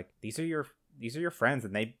Madeline's like, these are your friends,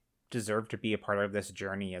 and they deserve to be a part of this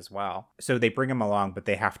journey as well. So they bring them along, but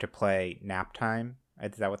they have to play nap time.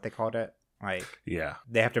 Is that what they called it? Like, yeah,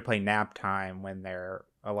 they have to play nap time when there are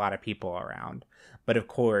a lot of people around. But of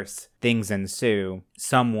course, things ensue.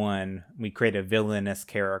 We create a villainous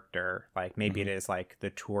character. Like, maybe it is like the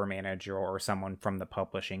tour manager or someone from the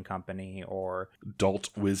publishing company, or Dalt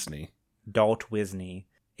Wisney.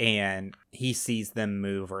 And he sees them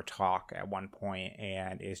move or talk at one point,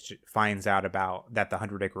 and finds out about that the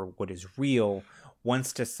 100 Acre Wood is real,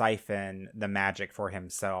 wants to siphon the magic for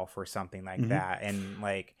himself or something like that, and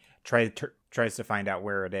like tries to find out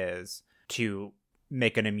where it is to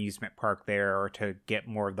make an amusement park there, or to get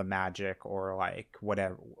more of the magic, or like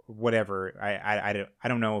whatever. I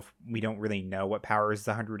don't know, if we don't really know what powers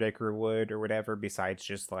the 100 Acre Wood or whatever, besides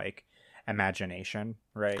just like imagination,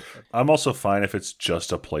 right? I'm also fine if it's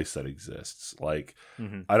just a place that exists. Like,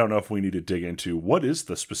 I don't know if we need to dig into what is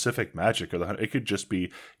the specific magic of the it could just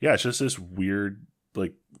be, yeah, it's just this weird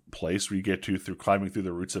like place where you get to through climbing through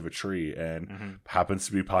the roots of a tree and happens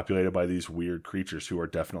to be populated by these weird creatures who are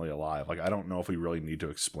definitely alive. Like, I don't know if we really need to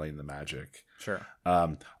explain the magic. Sure.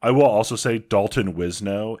 I will also say Dalton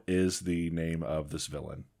Wisno is the name of this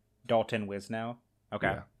villain. Dalton Wisno. Okay.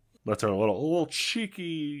 Yeah. That's our little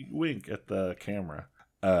cheeky wink at the camera.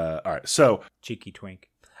 All right, so Cheeky twink.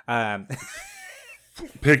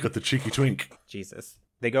 Pig with the cheeky twink. Jesus.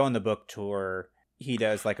 They go on the book tour. He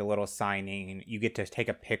does like a little signing. You get to take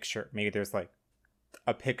a picture. Maybe there's like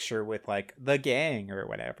a picture with like the gang or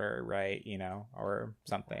whatever, right? You know, or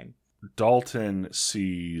something. Dalton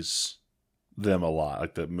sees them a lot,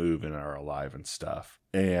 like that move and are alive and stuff.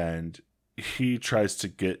 And he tries to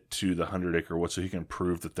get to the 100 Acre Wood so he can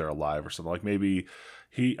prove that they're alive or something. Like maybe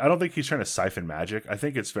I don't think he's trying to siphon magic. I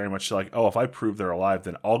think it's very much like, oh, if I prove they're alive,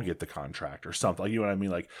 then I'll get the contract or something. Like, you know what I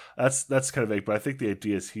mean? Like that's kind of vague, but I think the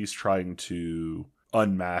idea is he's trying to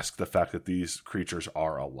unmask the fact that these creatures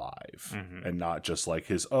are alive and not just like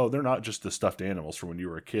they're not just the stuffed animals from when you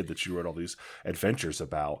were a kid that you wrote all these adventures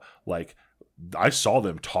about. Like, I saw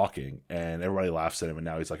them talking and everybody laughs at him, and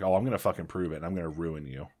now he's like, oh, I'm going to fucking prove it and I'm going to ruin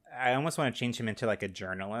you. I almost want to change him into like a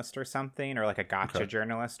journalist or something, or like a gotcha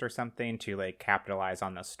journalist or something to like capitalize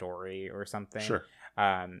on the story or something. Sure.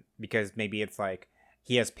 Because maybe it's like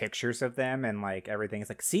he has pictures of them and like everything's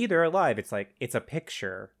like, see, they're alive. It's like, it's a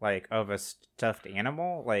picture like of a stuffed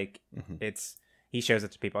animal. Like he shows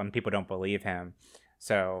it to people and people don't believe him.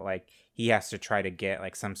 So like he has to try to get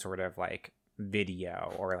like some sort of like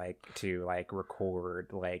video or like to like record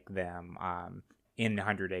like them in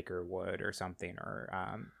 100 Acre Wood or something, or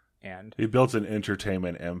and he built an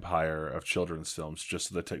entertainment empire of children's films just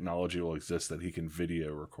so the technology will exist that he can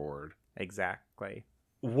video record. Exactly.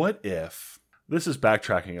 What if, this is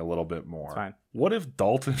backtracking a little bit more. It's fine. What if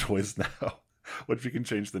Dalton Wisno, which we can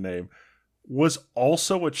change the name, was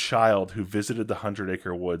also a child who visited the 100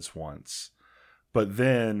 Acre Woods once, but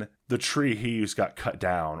then the tree he used got cut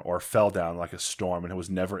down or fell down like a storm and was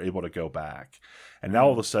never able to go back. And now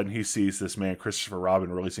all of a sudden he sees this man, Christopher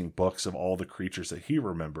Robin, releasing books of all the creatures that he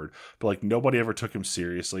remembered, but like nobody ever took him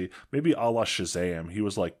seriously. Maybe a la Shazam, he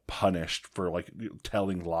was like punished for like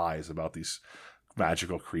telling lies about these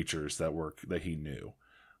magical creatures that he knew.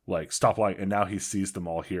 Like, stop lying. And now he sees them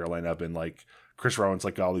all here line up, and like Chris Robin's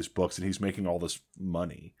like got all these books and he's making all this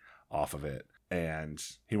money off of it, and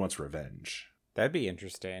he wants revenge. That'd be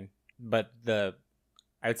interesting. But I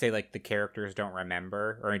would say like the characters don't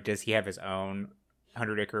remember, or does he have his own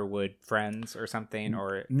 100 Acre Wood friends or something?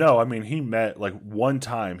 Or no, I mean, he met like one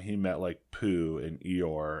time he met like Pooh and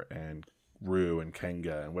Eeyore and Roo and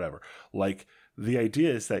Kenga and whatever. Like, the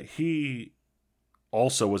idea is that he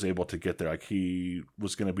also was able to get there. Like, he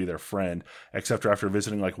was going to be their friend, except after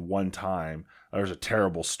visiting like one time, there was a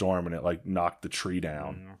terrible storm and it like knocked the tree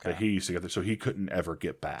down that he used to get there, so he couldn't ever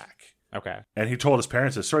get back. Okay. And he told his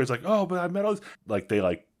parents this story. He's like, oh, but I met all these... Like, they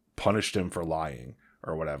like punished him for lying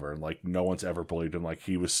or whatever, and like no one's ever believed him. Like,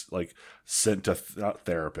 he was like sent to not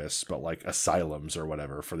therapists but like asylums or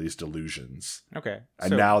whatever for these delusions. Okay.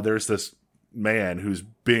 And now there's this man who's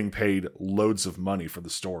being paid loads of money for the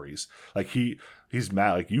stories. Like, he's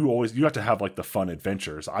mad. Like, you have to have like the fun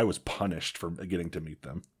adventures. I was punished for getting to meet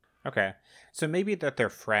them. Okay. So maybe that they're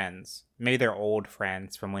friends. Maybe they're old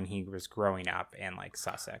friends from when he was growing up in like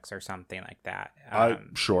Sussex or something like that.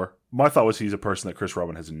 Sure. My thought was he's a person that Chris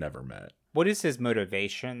Robin has never met. What is his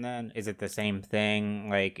motivation then? Is it the same thing?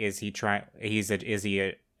 Like, is he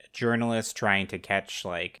a journalist trying to catch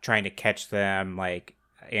them, like,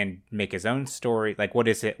 and make his own story? Like, what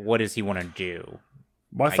is it? What does he want to do?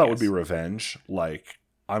 My thought would be revenge. Like,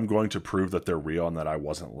 I'm going to prove that they're real and that I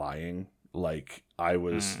wasn't lying. Like, I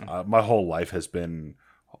was, my whole life has been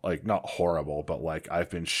like not horrible, but like I've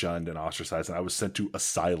been shunned and ostracized, and I was sent to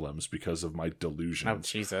asylums because of my delusions. Oh,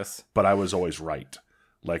 Jesus. But I was always right.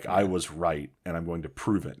 Like, I was right, and I'm going to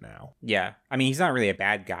prove it now. Yeah. I mean, he's not really a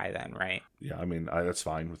bad guy then, right? Yeah, I mean, that's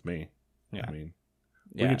fine with me. Yeah. I mean,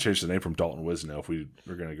 we can change the name from Dalton Wisno if we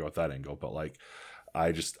were going to go with that angle, but like,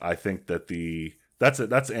 I think that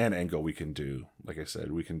that's an angle we can do. Like I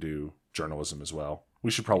said, we can do journalism as well.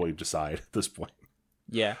 We should probably decide at this point.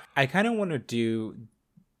 Yeah. I kind of want to do...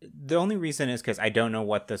 The only reason is because I don't know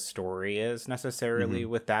what the story is necessarily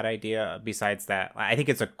with that idea. Besides that, I think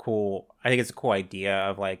it's a cool idea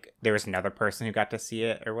of like there was another person who got to see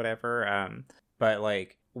it or whatever. But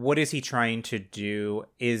like, what is he trying to do?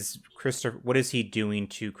 What is he doing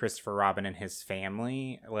to Christopher Robin and his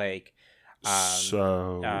family? Like,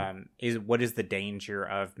 What is the danger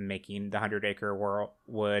of making the 100-acre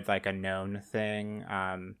wood like a known thing?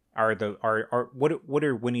 What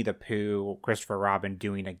are Winnie the Pooh, Christopher Robin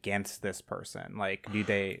doing against this person? Like, do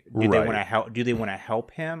they want to help? Do they want to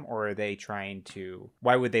help him, or are they trying to?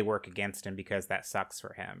 Why would they work against him? Because that sucks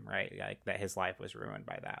for him, right? Like that his life was ruined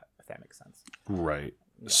by that. If that makes sense. Right.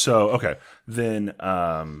 Yeah. So okay, then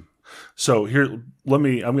so here I'm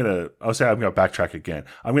gonna backtrack again.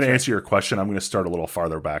 I'm gonna answer your question. I'm gonna start a little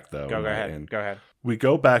farther back though. Go ahead. We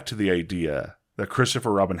go back to the idea that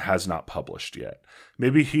Christopher Robin has not published yet.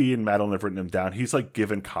 Maybe he and Madeline have written them down. He's like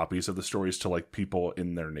given copies of the stories to like people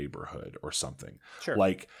in their neighborhood or something. Sure.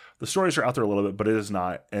 Like the stories are out there a little bit, but it is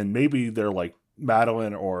not. And maybe they're like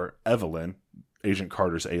Madeline or Evelyn, Agent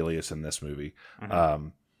Carter's alias in this movie,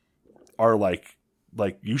 are like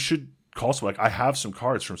you should call someone. Like, I have some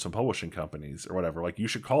cards from some publishing companies or whatever. Like, you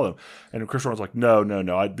should call them. And Chris Robin's like, no.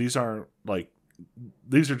 These aren't like,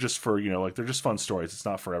 these are just for, like, they're just fun stories. It's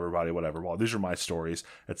not for everybody, whatever. Well, these are my stories,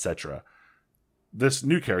 etc. This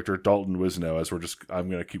new character, Dalton Wisno, I'm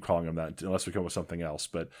going to keep calling him that unless we come up with something else,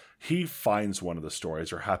 but he finds one of the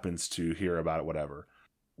stories or happens to hear about it, whatever.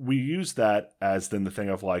 We use that as then the thing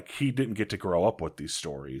of like, he didn't get to grow up with these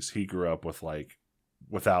stories. He grew up with like,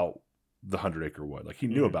 without the 100-acre wood. Like, he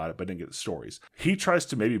knew about it, but didn't get the stories. He tries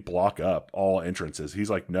to maybe block up all entrances.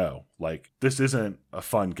 He's like, no, like, this isn't a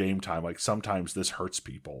fun game time. Like, sometimes this hurts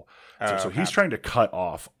people. So he's trying to cut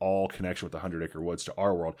off all connection with the 100-acre woods to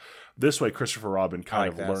our world. This way, Christopher Robin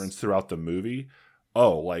kind of learns throughout the movie,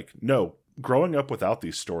 no, growing up without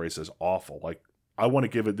these stories is awful. Like, I want to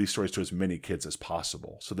give these stories to as many kids as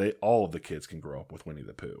possible. So all of the kids can grow up with Winnie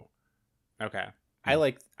the Pooh. Okay. I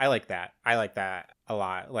like that. I like that a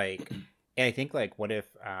lot. Like, and I think like, what if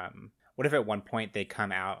at one point they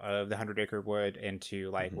come out of the 100-acre wood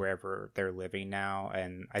into like wherever they're living now,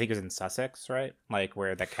 and I think it was in Sussex, right? Like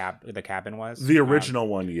where the cabin was. The original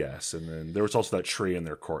one, yes, and then there was also that tree in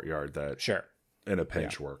their courtyard that in a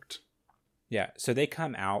pinch worked. Yeah, so they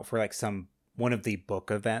come out for like one of the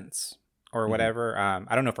book events or whatever.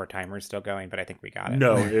 I don't know if our timer is still going, but I think we got it.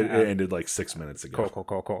 No, it ended like 6 minutes ago.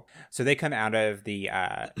 Cool. So they come out of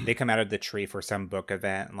the tree for some book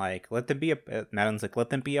event. Like, Madeline's like,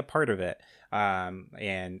 let them be a part of it.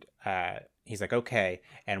 And he's like, okay.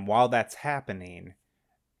 And while that's happening,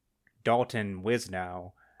 Dalton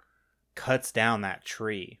Wisno cuts down that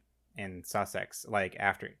tree in Sussex. Like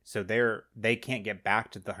so they can't get back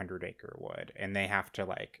to the 100-acre wood, and they have to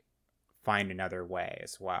like find another way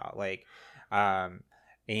as well. Like, and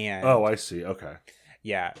I see. Okay.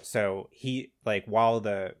 Yeah. So he like while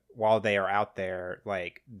they are out there,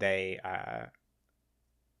 like they are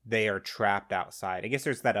trapped outside. I guess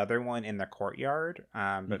there's that other one in the courtyard.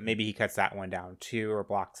 But maybe he cuts that one down too, or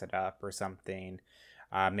blocks it up or something.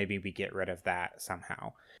 Maybe we get rid of that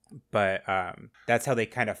somehow. But that's how they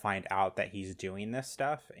kind of find out that he's doing this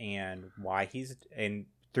stuff and why and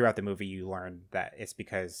throughout the movie you learn that it's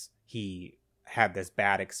because he had this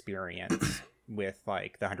bad experience with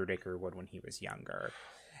like the 100-acre wood when he was younger.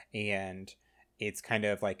 And it's kind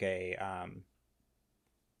of like the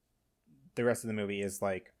rest of the movie is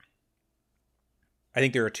like, I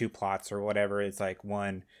think there are two plots or whatever. It's like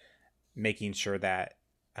one, making sure that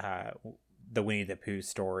the Winnie the Pooh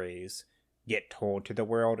stories get told to the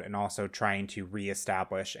world, and also trying to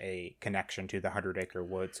reestablish a connection to the 100-acre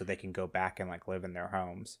wood so they can go back and like live in their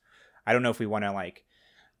homes. I don't know if we want to like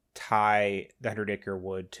tie the 100-acre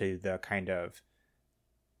wood to the kind of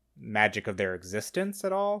magic of their existence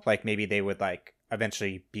at all. Like maybe they would like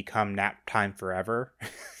eventually become Nap Time Forever.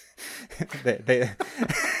 they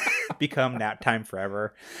become Nap Time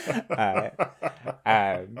Forever.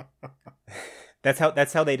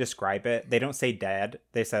 That's how they describe it. They don't say dead.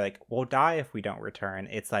 They say like, we'll die if we don't return.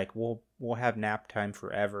 It's like, we'll have nap time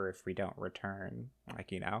forever if we don't return.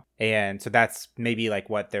 Like, And so that's maybe like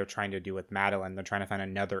what they're trying to do with Madeline. They're trying to find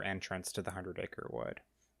another entrance to the 100-acre wood.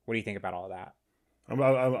 What do you think about all that?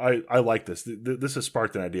 I like this. This has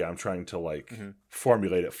sparked an idea. I'm trying to like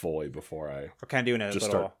formulate it fully before I. We're kind of doing it's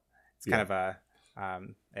kind of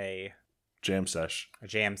a jam sesh. A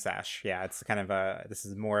jam sesh. Yeah. It's kind of this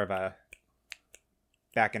is more of a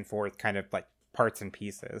back and forth kind of like parts and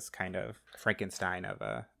pieces, kind of Frankenstein of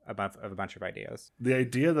a bunch of ideas. The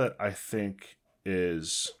idea that I think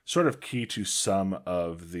is sort of key to some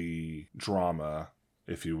of the drama,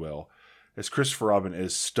 if you will, is Christopher Robin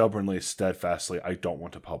is stubbornly, steadfastly, I don't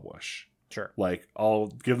want to publish. Sure. Like, I'll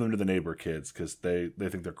give them to the neighbor kids because they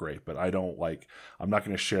think they're great, but I'm not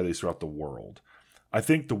going to share these throughout the world. I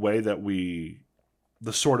think the way that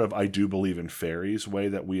the sort of I do believe in fairies way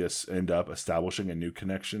that we end up establishing a new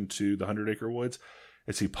connection to the 100-acre woods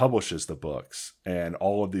is he publishes the books, and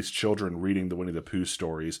all of these children reading the Winnie the Pooh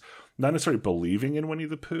stories, not necessarily believing in Winnie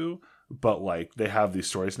the Pooh, but like they have these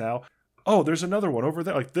stories now. Oh, there's another one over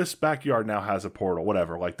there. Like this backyard now has a portal,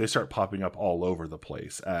 whatever. Like they start popping up all over the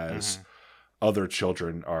place as other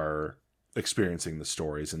children are experiencing the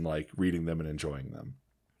stories and like reading them and enjoying them.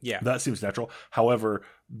 Yeah. That seems natural. However,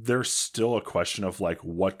 there's still a question of like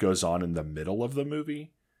what goes on in the middle of the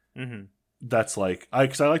movie. Mm-hmm. That's like,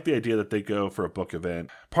 because I like the idea that they go for a book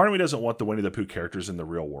event. Part of me doesn't want the Winnie the Pooh characters in the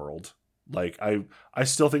real world. Like I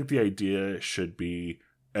still think the idea should be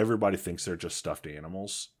everybody thinks they're just stuffed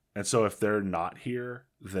animals. And so if they're not here,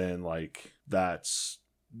 then like that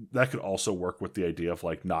could also work with the idea of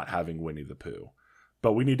like not having Winnie the Pooh.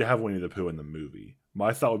 But we need to have Winnie the Pooh in the movie.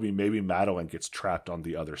 My thought would be maybe Madeline gets trapped on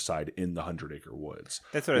the other side in the 100 Acre Woods.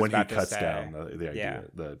 That's what I was when he about to cuts say. down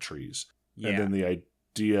the trees. Yeah. And then the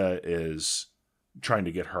idea is trying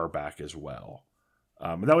to get her back as well.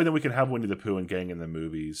 And that way then we can have Winnie the Pooh and gang in the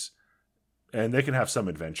movies. And they can have some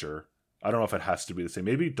adventure. I don't know if it has to be the same.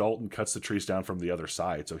 Maybe Dalton cuts the trees down from the other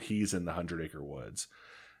side, so he's in the 100 Acre Woods,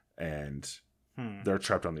 and they're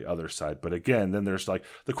trapped on the other side. But again, then there's like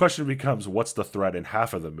the question becomes, what's the threat in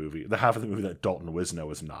half of the movie? The half of the movie that Dalton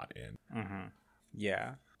Wisno is not in. Mm-hmm.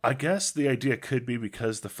 Yeah. I guess the idea could be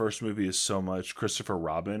because the first movie is so much Christopher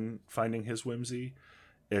Robin finding his whimsy.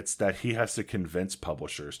 It's that he has to convince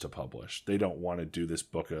publishers to publish. They don't want to do this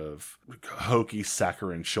book of hokey,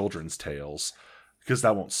 saccharine children's tales because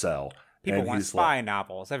that won't sell. People want spy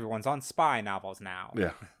novels. Everyone's on spy novels now.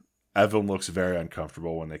 Yeah. Evan looks very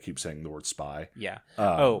uncomfortable when they keep saying the word spy. Yeah.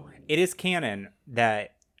 It is canon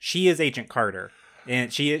that she is Agent Carter.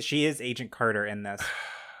 And she is Agent Carter in this.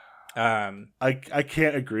 I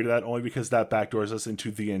can't agree to that only because that backdoors us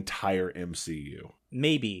into the entire MCU.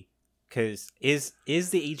 Maybe. Because is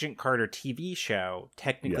the Agent Carter TV show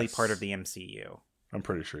technically Yes. part of the MCU? I'm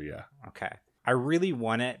pretty sure, yeah. Okay. I really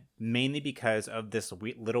want it mainly because of this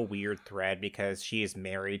little weird thread because she is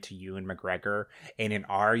married to Ewan McGregor. And in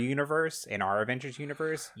our universe, in our Avengers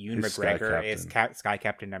universe, Ewan He's McGregor is Sky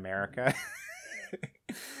Captain America.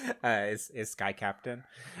 is Sky Captain.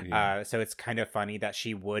 Yeah. So it's kind of funny that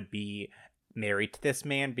she would be married to this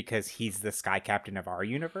man because he's the Sky Captain of our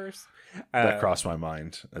universe. That crossed my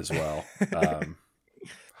mind as well.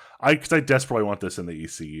 Because I desperately want this in the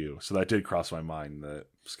ECU. So that did cross my mind that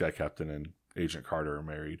Sky Captain and Agent Carter are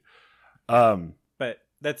married. But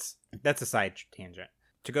that's a side tangent.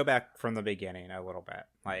 To go back from the beginning a little bit,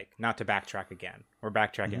 like not to backtrack again. We're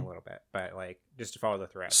backtracking a little bit, but like just to follow the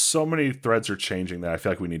thread. So many threads are changing that I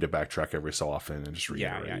feel like we need to backtrack every so often and just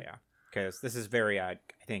reiterate. Yeah. Because this is very, I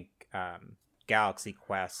think, Galaxy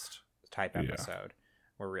Quest type episode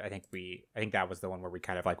where I think that was the one where we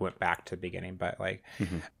kind of like went back to the beginning, but like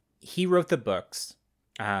he wrote the books.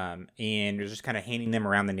 And you're just kind of handing them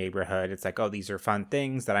around the neighborhood. It's like, oh, these are fun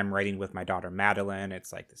things that I'm writing with my daughter Madeline.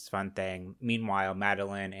 It's like this fun thing. Meanwhile,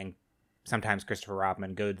 Madeline and sometimes Christopher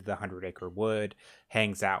Robin go to the 100 Acre Wood,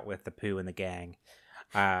 hangs out with the Pooh and the gang.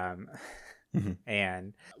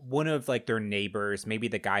 And one of like their neighbors, maybe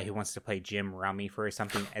the guy who wants to play Jim Rummy for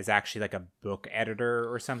something, is actually like a book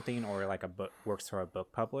editor or something, or like works for a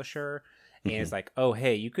book publisher, and is like, oh,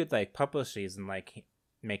 hey, you could like publish these and like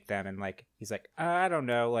make them, and like he's like, I don't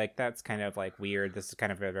know, like that's kind of like weird. This is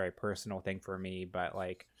kind of a very personal thing for me, but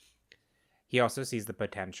like he also sees the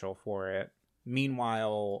potential for it.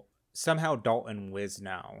 Meanwhile, somehow Dalton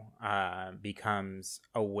Wisno becomes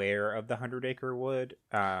aware of the 100 Acre Wood,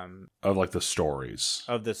 Of like the stories.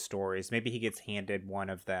 Maybe he gets handed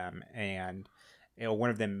one of them, and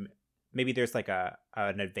one of them, maybe there's like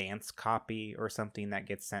an advance copy or something that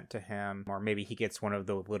gets sent to him, or maybe he gets one of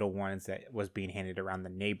the little ones that was being handed around the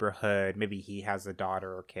neighborhood. Maybe he has a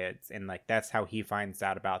daughter or kids, and like that's how he finds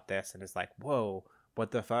out about this and is like, whoa,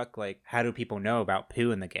 what the fuck? Like, how do people know about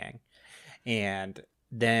Pooh and the gang? And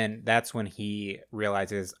then that's when he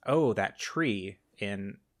realizes, oh, that tree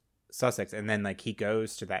in Sussex. And then like he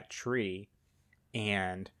goes to that tree,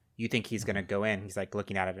 and you think he's gonna go in. He's like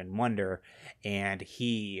looking at it in wonder, and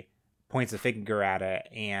he points a finger at it,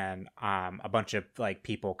 and a bunch of like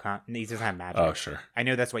people come. He doesn't have magic. Oh, sure. I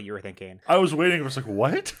know that's what you were thinking. I was waiting. I was like,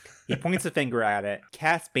 what? He points a finger at it,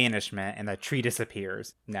 casts banishment, and the tree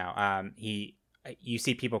disappears. No, you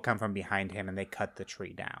see people come from behind him, and they cut the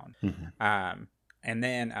tree down. And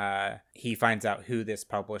then he finds out who this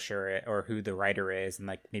publisher or who the writer is, and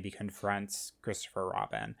like maybe confronts Christopher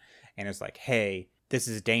Robin, and is like, hey, this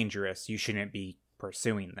is dangerous. You shouldn't be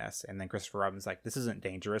pursuing this. And then Christopher Robin's like, this isn't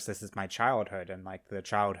dangerous. This is my childhood, and like the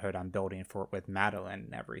childhood I'm building for with Madeline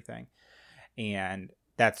and everything. And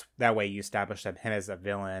that way you establish him as a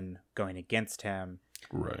villain going against him.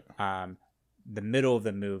 Right. the middle of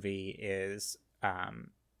the movie is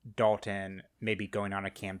Dalton maybe going on a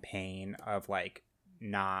campaign of like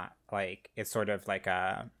not like it's sort of like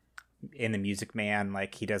in The Music Man,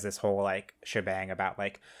 like he does this whole like shebang about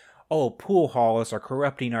like, oh, pool halls are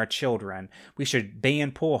corrupting our children, we should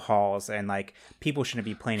ban pool halls, and like people shouldn't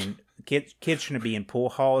be playing in kids shouldn't be in pool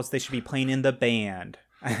halls, they should be playing in the band.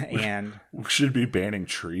 And we should be banning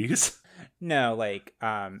trees. No, like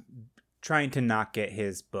trying to not get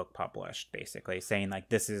his book published, basically saying like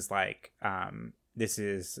this is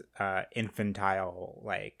infantile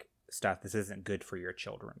like stuff, this isn't good for your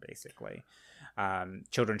children, basically.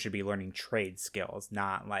 Children should be learning trade skills,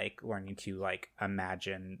 not like learning to like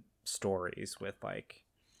imagine stories with like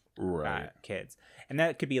kids. And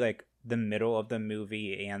that could be like the middle of the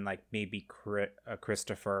movie, and like maybe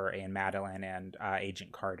Christopher and Madeline and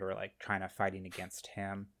Agent Carter like kind of fighting against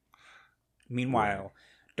him. Meanwhile,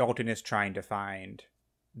 Dalton is trying to find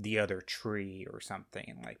the other tree or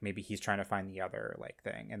something. Like maybe he's trying to find the other like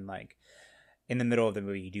thing. And like in the middle of the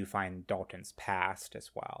movie, you do find Dalton's past as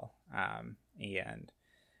well. And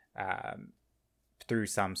through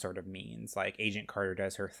some sort of means, like Agent Carter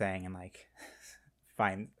does her thing and like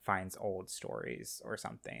finds old stories or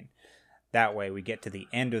something. That way we get to the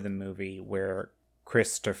end of the movie where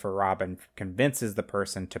Christopher Robin convinces the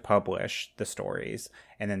person to publish the stories,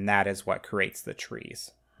 and then that is what creates the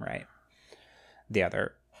trees, right?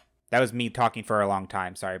 That was me talking for a long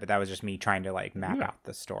time, sorry, but that was just me trying to like map out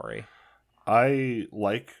the story. I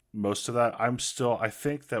like most of that. I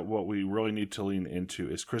think that what we really need to lean into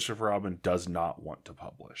is Christopher Robin does not want to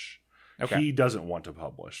publish. Okay. He doesn't want to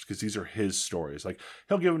publish because these are his stories. Like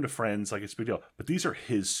he'll give them to friends, like it's a big deal, but these are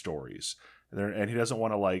his stories, and he doesn't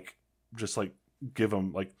want to like just like give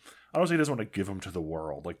them like, I don't say he doesn't want to give them to the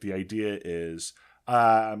world. Like the idea is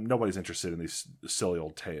nobody's interested in these silly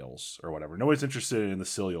old tales or whatever. Nobody's interested in the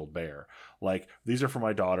silly old bear. Like these are for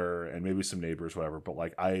my daughter and maybe some neighbors, whatever. But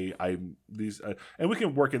like and we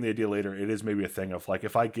can work in the idea later. It is maybe a thing of like,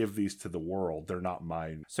 if I give these to the world, they're not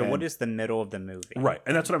mine. So what is the middle of the movie? Right.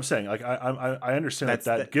 And that's what I'm saying. Like I understand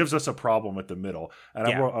that gives us a problem at the middle.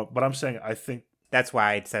 And but I'm saying, I think, that's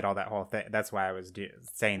why I said all that whole thing. That's why I was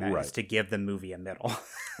saying that is to give the movie a middle.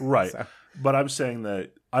 Right. So. But I'm saying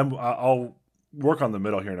that I'll work on the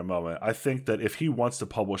middle here in a moment. I think that if he wants to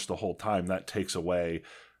publish the whole time, that takes away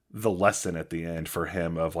the lesson at the end for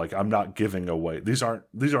him of like, I'm not giving away. These aren't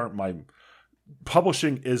my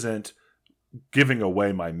publishing isn't giving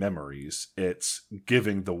away my memories. It's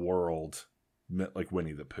giving the world like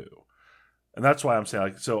Winnie the Pooh. And that's why I'm saying,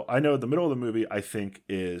 like, so I know the middle of the movie, I think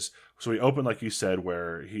is, so we open, like you said,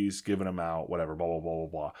 where he's giving them out, whatever, blah, blah, blah, blah,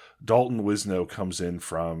 blah. Dalton Wisno comes in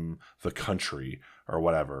from the country or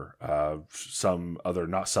whatever, some other,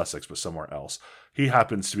 not Sussex, but somewhere else. He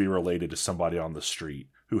happens to be related to somebody on the street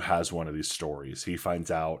who has one of these stories. He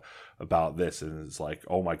finds out about this and is like,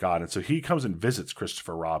 oh my God. And so he comes and visits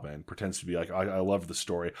Christopher Robin, pretends to be like, I love the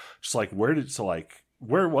story. Just like,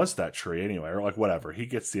 where was that tree anyway? Or like whatever. He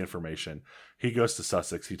gets the information. He goes to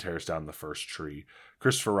Sussex. He tears down the first tree.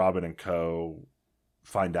 Christopher Robin and co.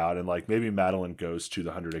 find out. And like maybe Madeline goes to the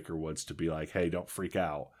 100 Acre Woods to be like, hey, don't freak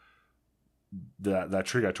out. That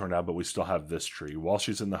tree got torn down, but we still have this tree. While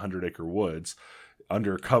she's in the 100 Acre Woods,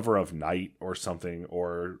 under cover of night or something,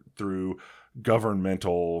 or through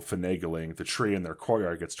governmental finagling, the tree in their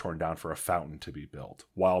courtyard gets torn down for a fountain to be built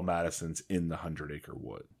while Madison's in the 100 Acre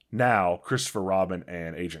Wood. Now, Christopher Robin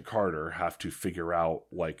and Agent Carter have to figure out,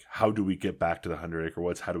 like, how do we get back to the 100 Acre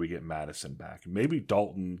Woods? How do we get Madison back? Maybe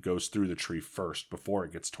Dalton goes through the tree first before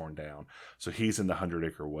it gets torn down. So he's in the 100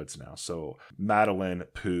 Acre Woods now. So Madeline,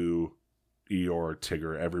 Pooh, Eeyore,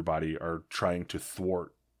 Tigger, everybody are trying to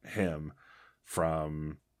thwart him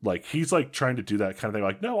from, like, he's like trying to do that kind of thing.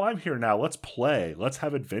 Like, no, I'm here now. Let's play. Let's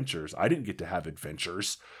have adventures. I didn't get to have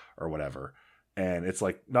adventures or whatever. And it's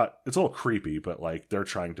like, it's a little creepy, but like they're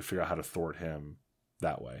trying to figure out how to thwart him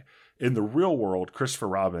that way. In the real world, Christopher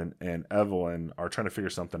Robin and Evelyn are trying to figure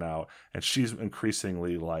something out. And she's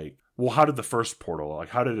increasingly like, well, how did the first portal, like,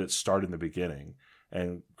 how did it start in the beginning?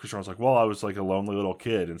 And Christopher was like, well, I was like a lonely little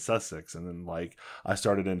kid in Sussex. And then like I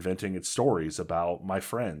started inventing its stories about my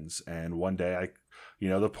friends. And one day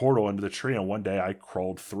the portal into the tree, and one day I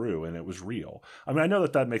crawled through and it was real. I mean, I know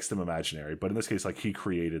that makes them imaginary, but in this case, like he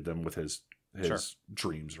created them with his sure.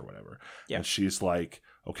 dreams or whatever. Yeah. And she's like,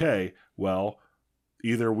 okay, well,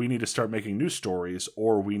 either we need to start making new stories,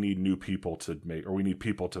 or we need new people to make, or we need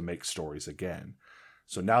people to make stories again.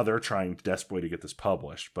 So now they're trying desperately to get this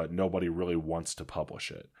published, but nobody really wants to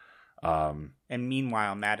publish it. And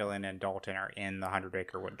meanwhile, Madeline and Dalton are in the 100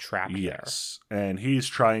 Acre Wood trapped there. Yes. And he's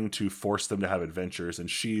trying to force them to have adventures, and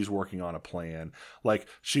she's working on a plan. Like,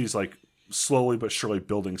 she's like slowly but surely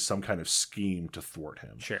building some kind of scheme to thwart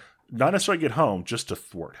him. Sure. Not necessarily get home, just to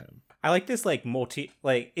thwart him. I like this like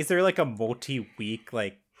is there like a multi-week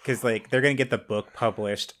like, because like they're gonna get the book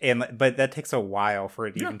published but that takes a while for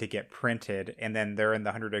it even to get printed, and then they're in the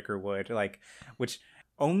 100 Acre Wood, like, which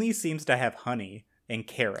only seems to have honey and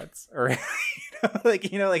carrots, or like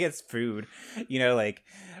it's food, like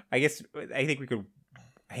I think we could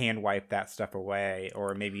hand wipe that stuff away,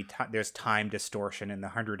 or maybe there's time distortion in the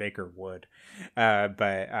 100 Acre Wood, but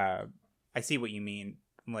I see what you mean,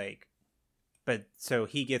 like, but so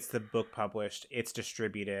he gets the book published, it's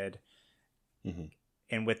distributed,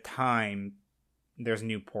 and with time there's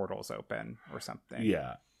new portals open or something.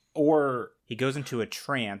 Yeah, or he goes into a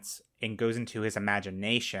trance and goes into his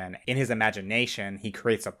imagination. In his imagination he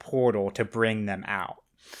creates a portal to bring them out.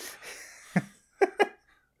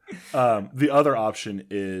 The other option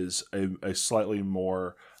is a slightly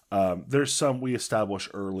more there's some, we establish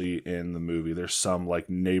early in the movie, there's some like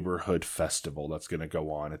neighborhood festival that's going to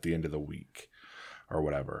go on at the end of the week or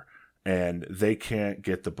whatever, and they can't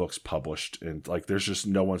get the books published, and like there's just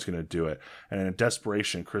no one's going to do it, and in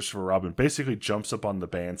desperation Christopher Robin basically jumps up on the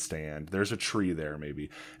bandstand, there's a tree there maybe,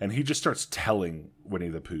 and he just starts telling Winnie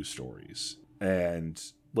the Pooh stories, and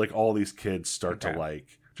like all these kids start to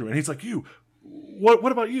like, and he's like,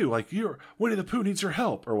 what about you? Like, you're Winnie the Pooh needs your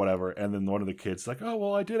help or whatever. And then one of the kids is like, oh,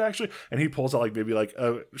 well, I did actually. And he pulls out like maybe like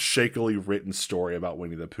a shakily written story about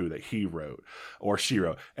Winnie the Pooh that he wrote or she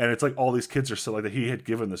wrote. And it's like all these kids are so like that he had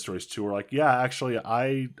given the stories to, are like, yeah, actually,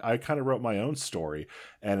 I kind of wrote my own story.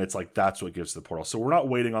 And it's like, that's what gives the portal. So we're not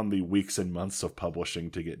waiting on the weeks and months of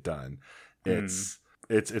publishing to get done. It's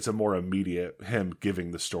a more immediate him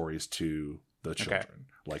giving the stories to the children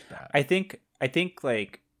like that. I think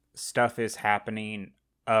like stuff is happening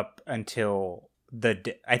up until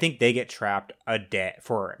I think they get trapped a day,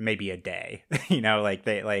 for maybe a day, like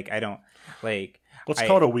they like, I don't like, let's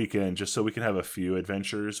call it a weekend just so we can have a few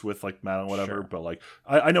adventures with like Madeline, whatever. Sure. But like,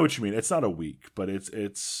 I know what you mean. It's not a week, but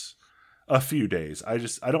it's a few days. I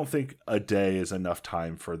don't think a day is enough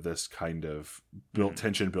time for this kind of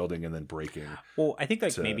tension building and then breaking. Well, I think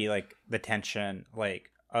like maybe like the tension like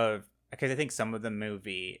of, because I think some of the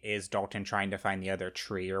movie is Dalton trying to find the other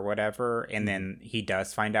tree or whatever, and then he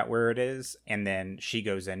does find out where it is, and then she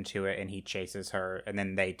goes into it and he chases her, and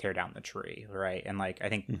then they tear down the tree, right? And like I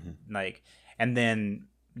think like, and then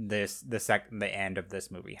the end of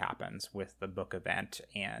this movie happens with the book event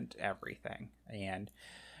and everything, and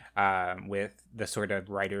with the sort of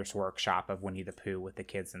writer's workshop of Winnie the Pooh with the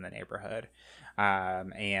kids in the neighborhood,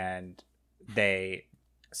 and they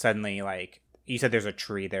suddenly like. You said there's a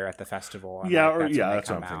tree there at the festival. And that's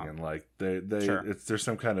what I'm thinking. Like there's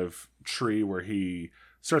some kind of tree where he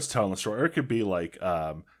starts telling the story, or it could be like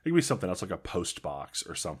it could be something else, like a post box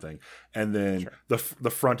or something, and then the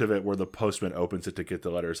front of it where the postman opens it to get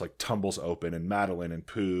the letters like tumbles open, and Madeline and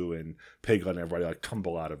Pooh and Piglet and everybody like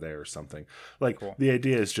tumble out of there or something. Like the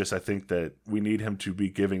idea is just, I think that we need him to be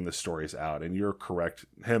giving the stories out, and you're correct.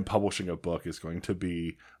 Him publishing a book is going to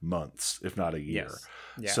be months, if not a year. Yes.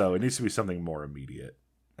 Yeah. So it needs to be something more immediate.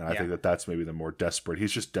 And I think that that's maybe the more desperate.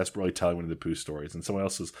 He's just desperately telling Winnie the Pooh stories, and someone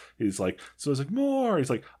else he's like, so it's like more. He's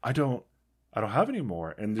like, I don't have any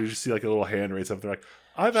more. And you just see like a little hand raised up. They're like,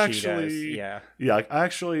 I've actually,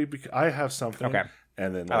 like I have something. Okay.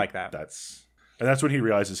 And then I like that. That's when he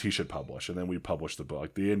realizes he should publish, and then we publish the book.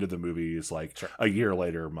 Like, the end of the movie is like a year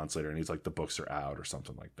later, months later, and he's like, the books are out or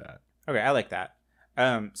something like that. Okay, I like that.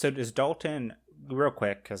 So does Dalton, real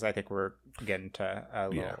quick, because I think we're getting to a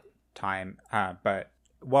little time, but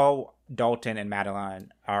while Dalton and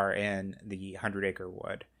Madeline are in the 100 Acre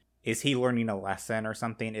Wood, is he learning a lesson or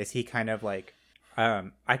something? Is he kind of like, I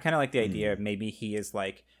kind of like the idea of maybe he is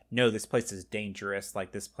like, no, this place is dangerous,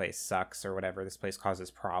 like this place sucks or whatever, this place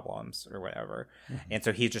causes problems or whatever. And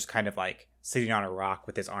so he's just kind of like sitting on a rock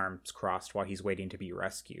with his arms crossed while he's waiting to be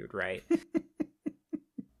rescued, right?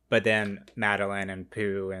 But then Madeline and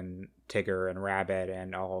Pooh and Tigger and Rabbit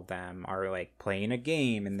and all of them are like playing a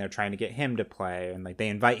game, and they're trying to get him to play, and like they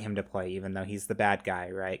invite him to play even though he's the bad guy,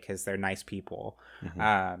 right? Because they're nice people.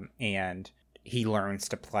 And he learns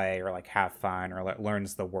to play or like have fun or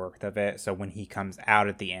learns the worth of it. So when he comes out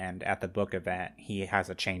at the end at the book event, he has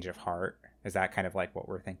a change of heart. Is that kind of like what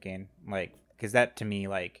we're thinking? Like, because that to me,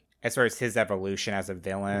 like, as far as his evolution as a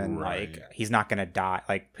villain, like he's not gonna die.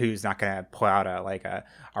 Like Pooh's not gonna pull out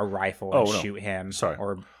a rifle and shoot him. Sorry.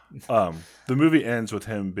 Or the movie ends with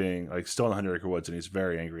him being like still in the 100 Acre Woods, and he's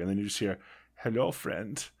very angry. And then you just hear, "Hello,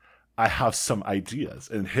 friend. I have some ideas."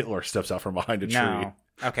 And Hitler steps out from behind a tree. No.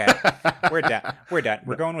 Okay, we're done. We're done.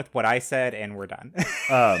 We're going with what I said, and we're done.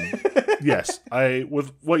 Yes,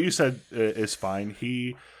 with what you said is fine.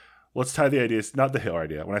 He let's tie the ideas, not the Hitler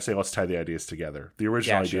idea. When I say let's tie the ideas together, the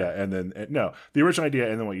original idea and then, the original idea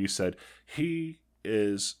and then what you said, he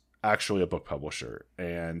is actually a book publisher.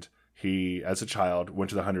 And he, as a child, went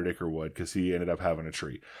to the 100-Acre Wood because he ended up having a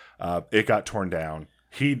tree. It got torn down.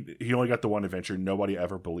 He only got the one adventure. Nobody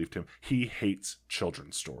ever believed him. He hates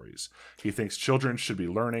children's stories. He thinks children should be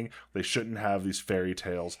learning. They shouldn't have these fairy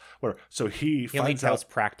tales. Whatever. So he only finds tells out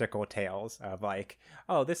practical tales of like,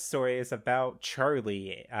 oh, this story is about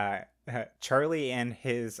Charlie, Charlie and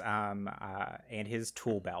his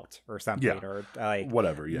tool belt or something, or like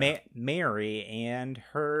whatever. Yeah. Mary and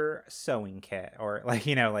her sewing kit, or like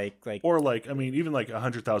or like, I mean, even like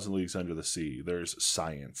 100,000 Leagues Under the Sea. There's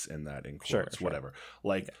science in that, in quotes, sure. Whatever.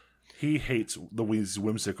 Like. Yeah. He hates these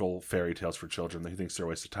whimsical fairy tales for children that he thinks they're a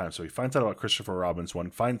waste of time. So he finds out about Christopher Robin's one,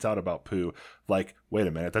 finds out about Pooh, like, wait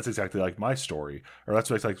a minute, that's exactly like my story. Or that's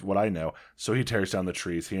like what I know. So he tears down the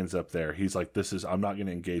trees. He ends up there. He's like, I'm not going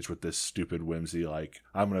to engage with this stupid whimsy. Like,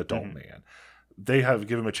 I'm an adult man. They have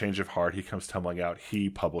given him a change of heart. He comes tumbling out. He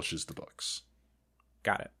publishes the books.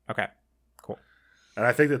 Got it. Okay, cool. And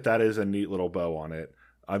I think that is a neat little bow on it.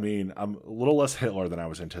 I mean, I'm a little less Hitler than I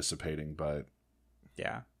was anticipating, but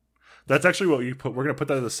yeah. That's actually what you put. We're going to put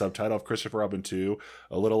that in the subtitle of Christopher Robin 2,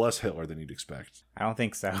 a little less Hitler than you'd expect. I don't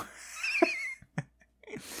think so.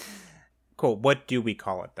 Cool. What do we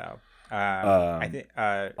call it, though? I think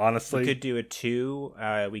honestly, we could do a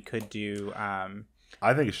 2. We could do.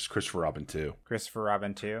 I think it's just Christopher Robin 2. Christopher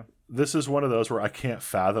Robin 2. This is one of those where I can't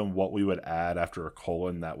fathom what we would add after a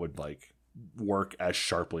colon that would like work as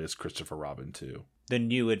sharply as Christopher Robin 2. The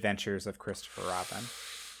New Adventures of Christopher Robin.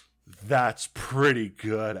 That's pretty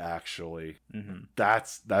good, actually. Mm-hmm.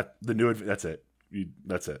 That's it.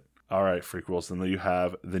 That's it. All right, Freakwols. Then you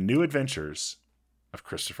have The New Adventures of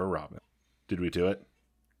Christopher Robin. Did we do it?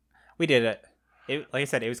 We did it. Like I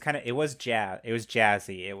said, it was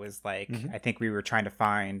jazzy. It was like, I think we were trying to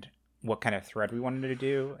find what kind of thread we wanted to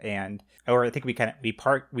do, or I think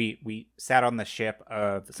we sat on the ship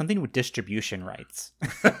of something with distribution rights,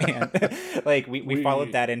 and like we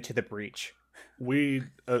followed that into the breach. We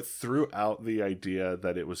threw out the idea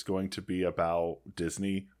that it was going to be about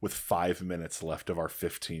Disney with 5 minutes left of our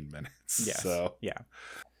 15 minutes. Yes. So, yeah.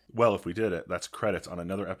 Well, if we did it, that's credits on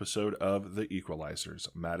another episode of The Equalizers.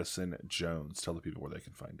 Madison Jones. Tell the people where they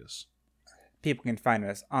can find us. People can find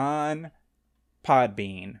us on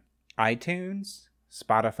Podbean, iTunes,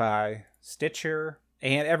 Spotify, Stitcher,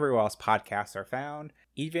 and everywhere else podcasts are found,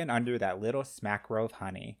 even under that little smack row of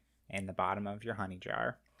honey in the bottom of your honey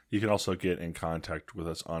jar. You can also get in contact with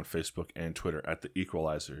us on Facebook and Twitter at The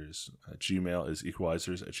Equalizers. Gmail is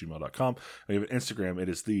equalizers@gmail.com. We have an Instagram. It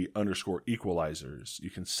is _equalizers. You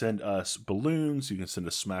can send us balloons. You can send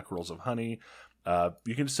us smack rolls of honey.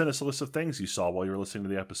 You can send us a list of things you saw while you were listening to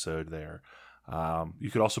the episode there.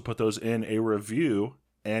 You could also put those in a review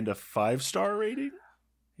and a 5-star rating.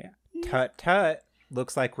 Yeah. Tut.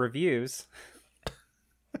 Looks like reviews.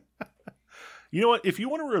 You know what? If you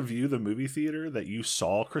want to review the movie theater that you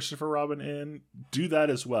saw Christopher Robin in, do that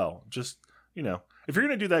as well. Just, if you're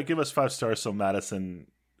going to do that, give us 5 stars so Madison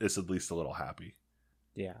is at least a little happy.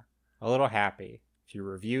 Yeah, a little happy if you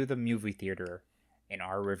review the movie theater in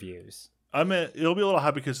our reviews. It'll be a little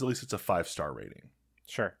happy because at least it's a 5-star rating.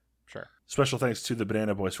 Sure. Special thanks to the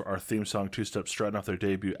Banana Boys for our theme song, Two Step Strutting, off their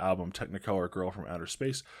debut album, Technicolor Girl from Outer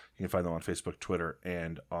Space. You can find them on Facebook, Twitter,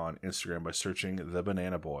 and on Instagram by searching The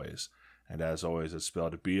Banana Boys. And as always, it's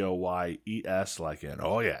spelled BOYES like in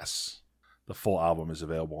oh yes. The full album is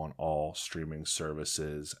available on all streaming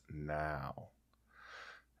services now.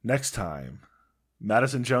 Next time,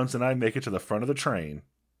 Madison Jones and I make it to the front of the train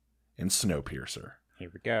in Snowpiercer. Here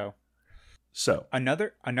we go. So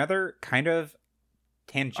another kind of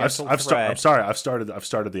tangential thread. I'm sorry. I've started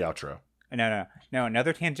the outro. No.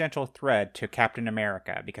 Another tangential thread to Captain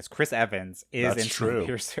America because Chris Evans is in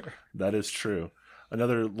Snowpiercer. That is true.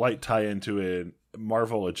 Another light tie into a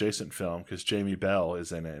Marvel adjacent film because Jamie Bell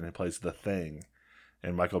is in it and it plays The Thing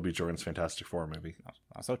in Michael B. Jordan's Fantastic Four movie.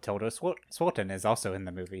 Also, Tilda Swinton is also in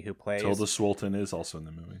the movie. Tilda Swinton is also in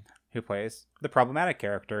the movie. Who plays the problematic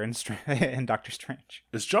character in Doctor Strange.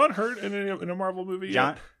 Is John Hurt in a Marvel movie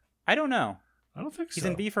yet? I don't know. I don't think so. He's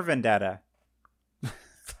in V for Vendetta.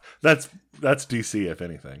 That's DC, if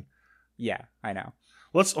anything. Yeah, I know.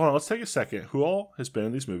 Let's take a second. Who all has been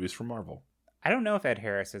in these movies from Marvel? I don't know if Ed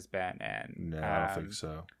Harris has been in. No, I don't think so.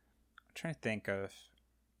 I'm trying to think of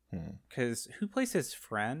because who plays his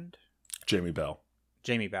friend? Jamie Bell.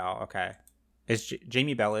 Okay. Is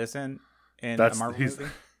Jamie Bell in a Marvel movie?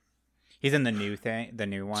 He's in the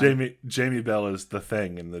new one. Jamie Bell is The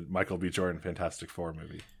Thing in the Michael B. Jordan Fantastic Four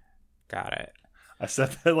movie. Got it. I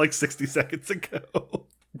said that like 60 seconds ago.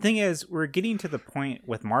 thing is, we're getting to the point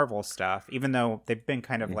with Marvel stuff, even though they've been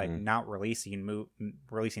kind of like not releasing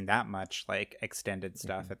that much like extended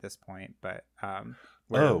stuff at this point, but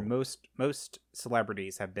where most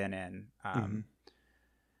celebrities have been in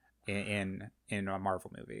a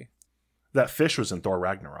Marvel movie. That fish was in Thor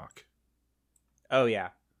Ragnarok. Oh yeah,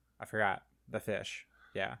 I forgot the fish.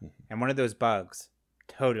 Yeah, and one of those bugs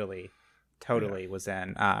totally was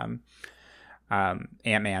in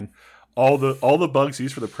Ant-Man. All the bugs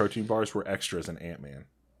used for the protein bars were extras in Ant-Man.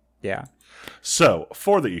 Yeah. So,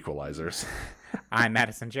 for the equalizers, I'm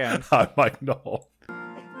Madison Jones. I'm Mike Knoll.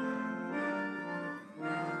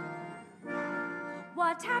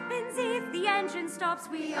 What happens if the engine stops?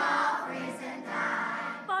 We all freeze and die.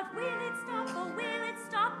 But will it stop or will it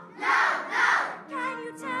stop? No! Can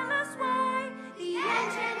you tell us why? The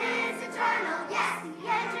engine is eternal, yes. The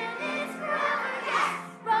engine is forever, yes.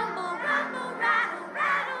 Rumble, rumble, rattle,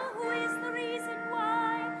 rattle. Who is the reason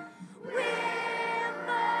why? Wilford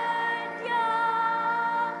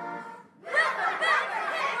Young.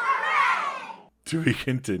 Hooray! To be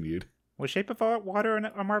continued. Was Shape of Water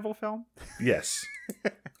a Marvel film? Yes.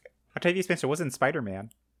 Octavia Spencer was in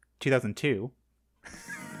Spider-Man 2002.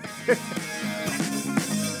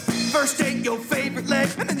 First take your favorite leg,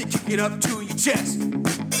 and then you kick it up to your chest.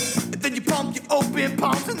 And then you pump your open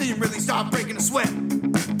palms, and then you really start breaking a sweat.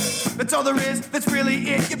 That's all there is, that's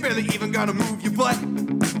really it. You barely even gotta move your butt.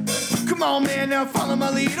 Come on, man, now follow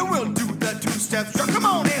my lead, and we'll do the two-step strut. Come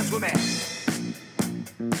on, dance with me.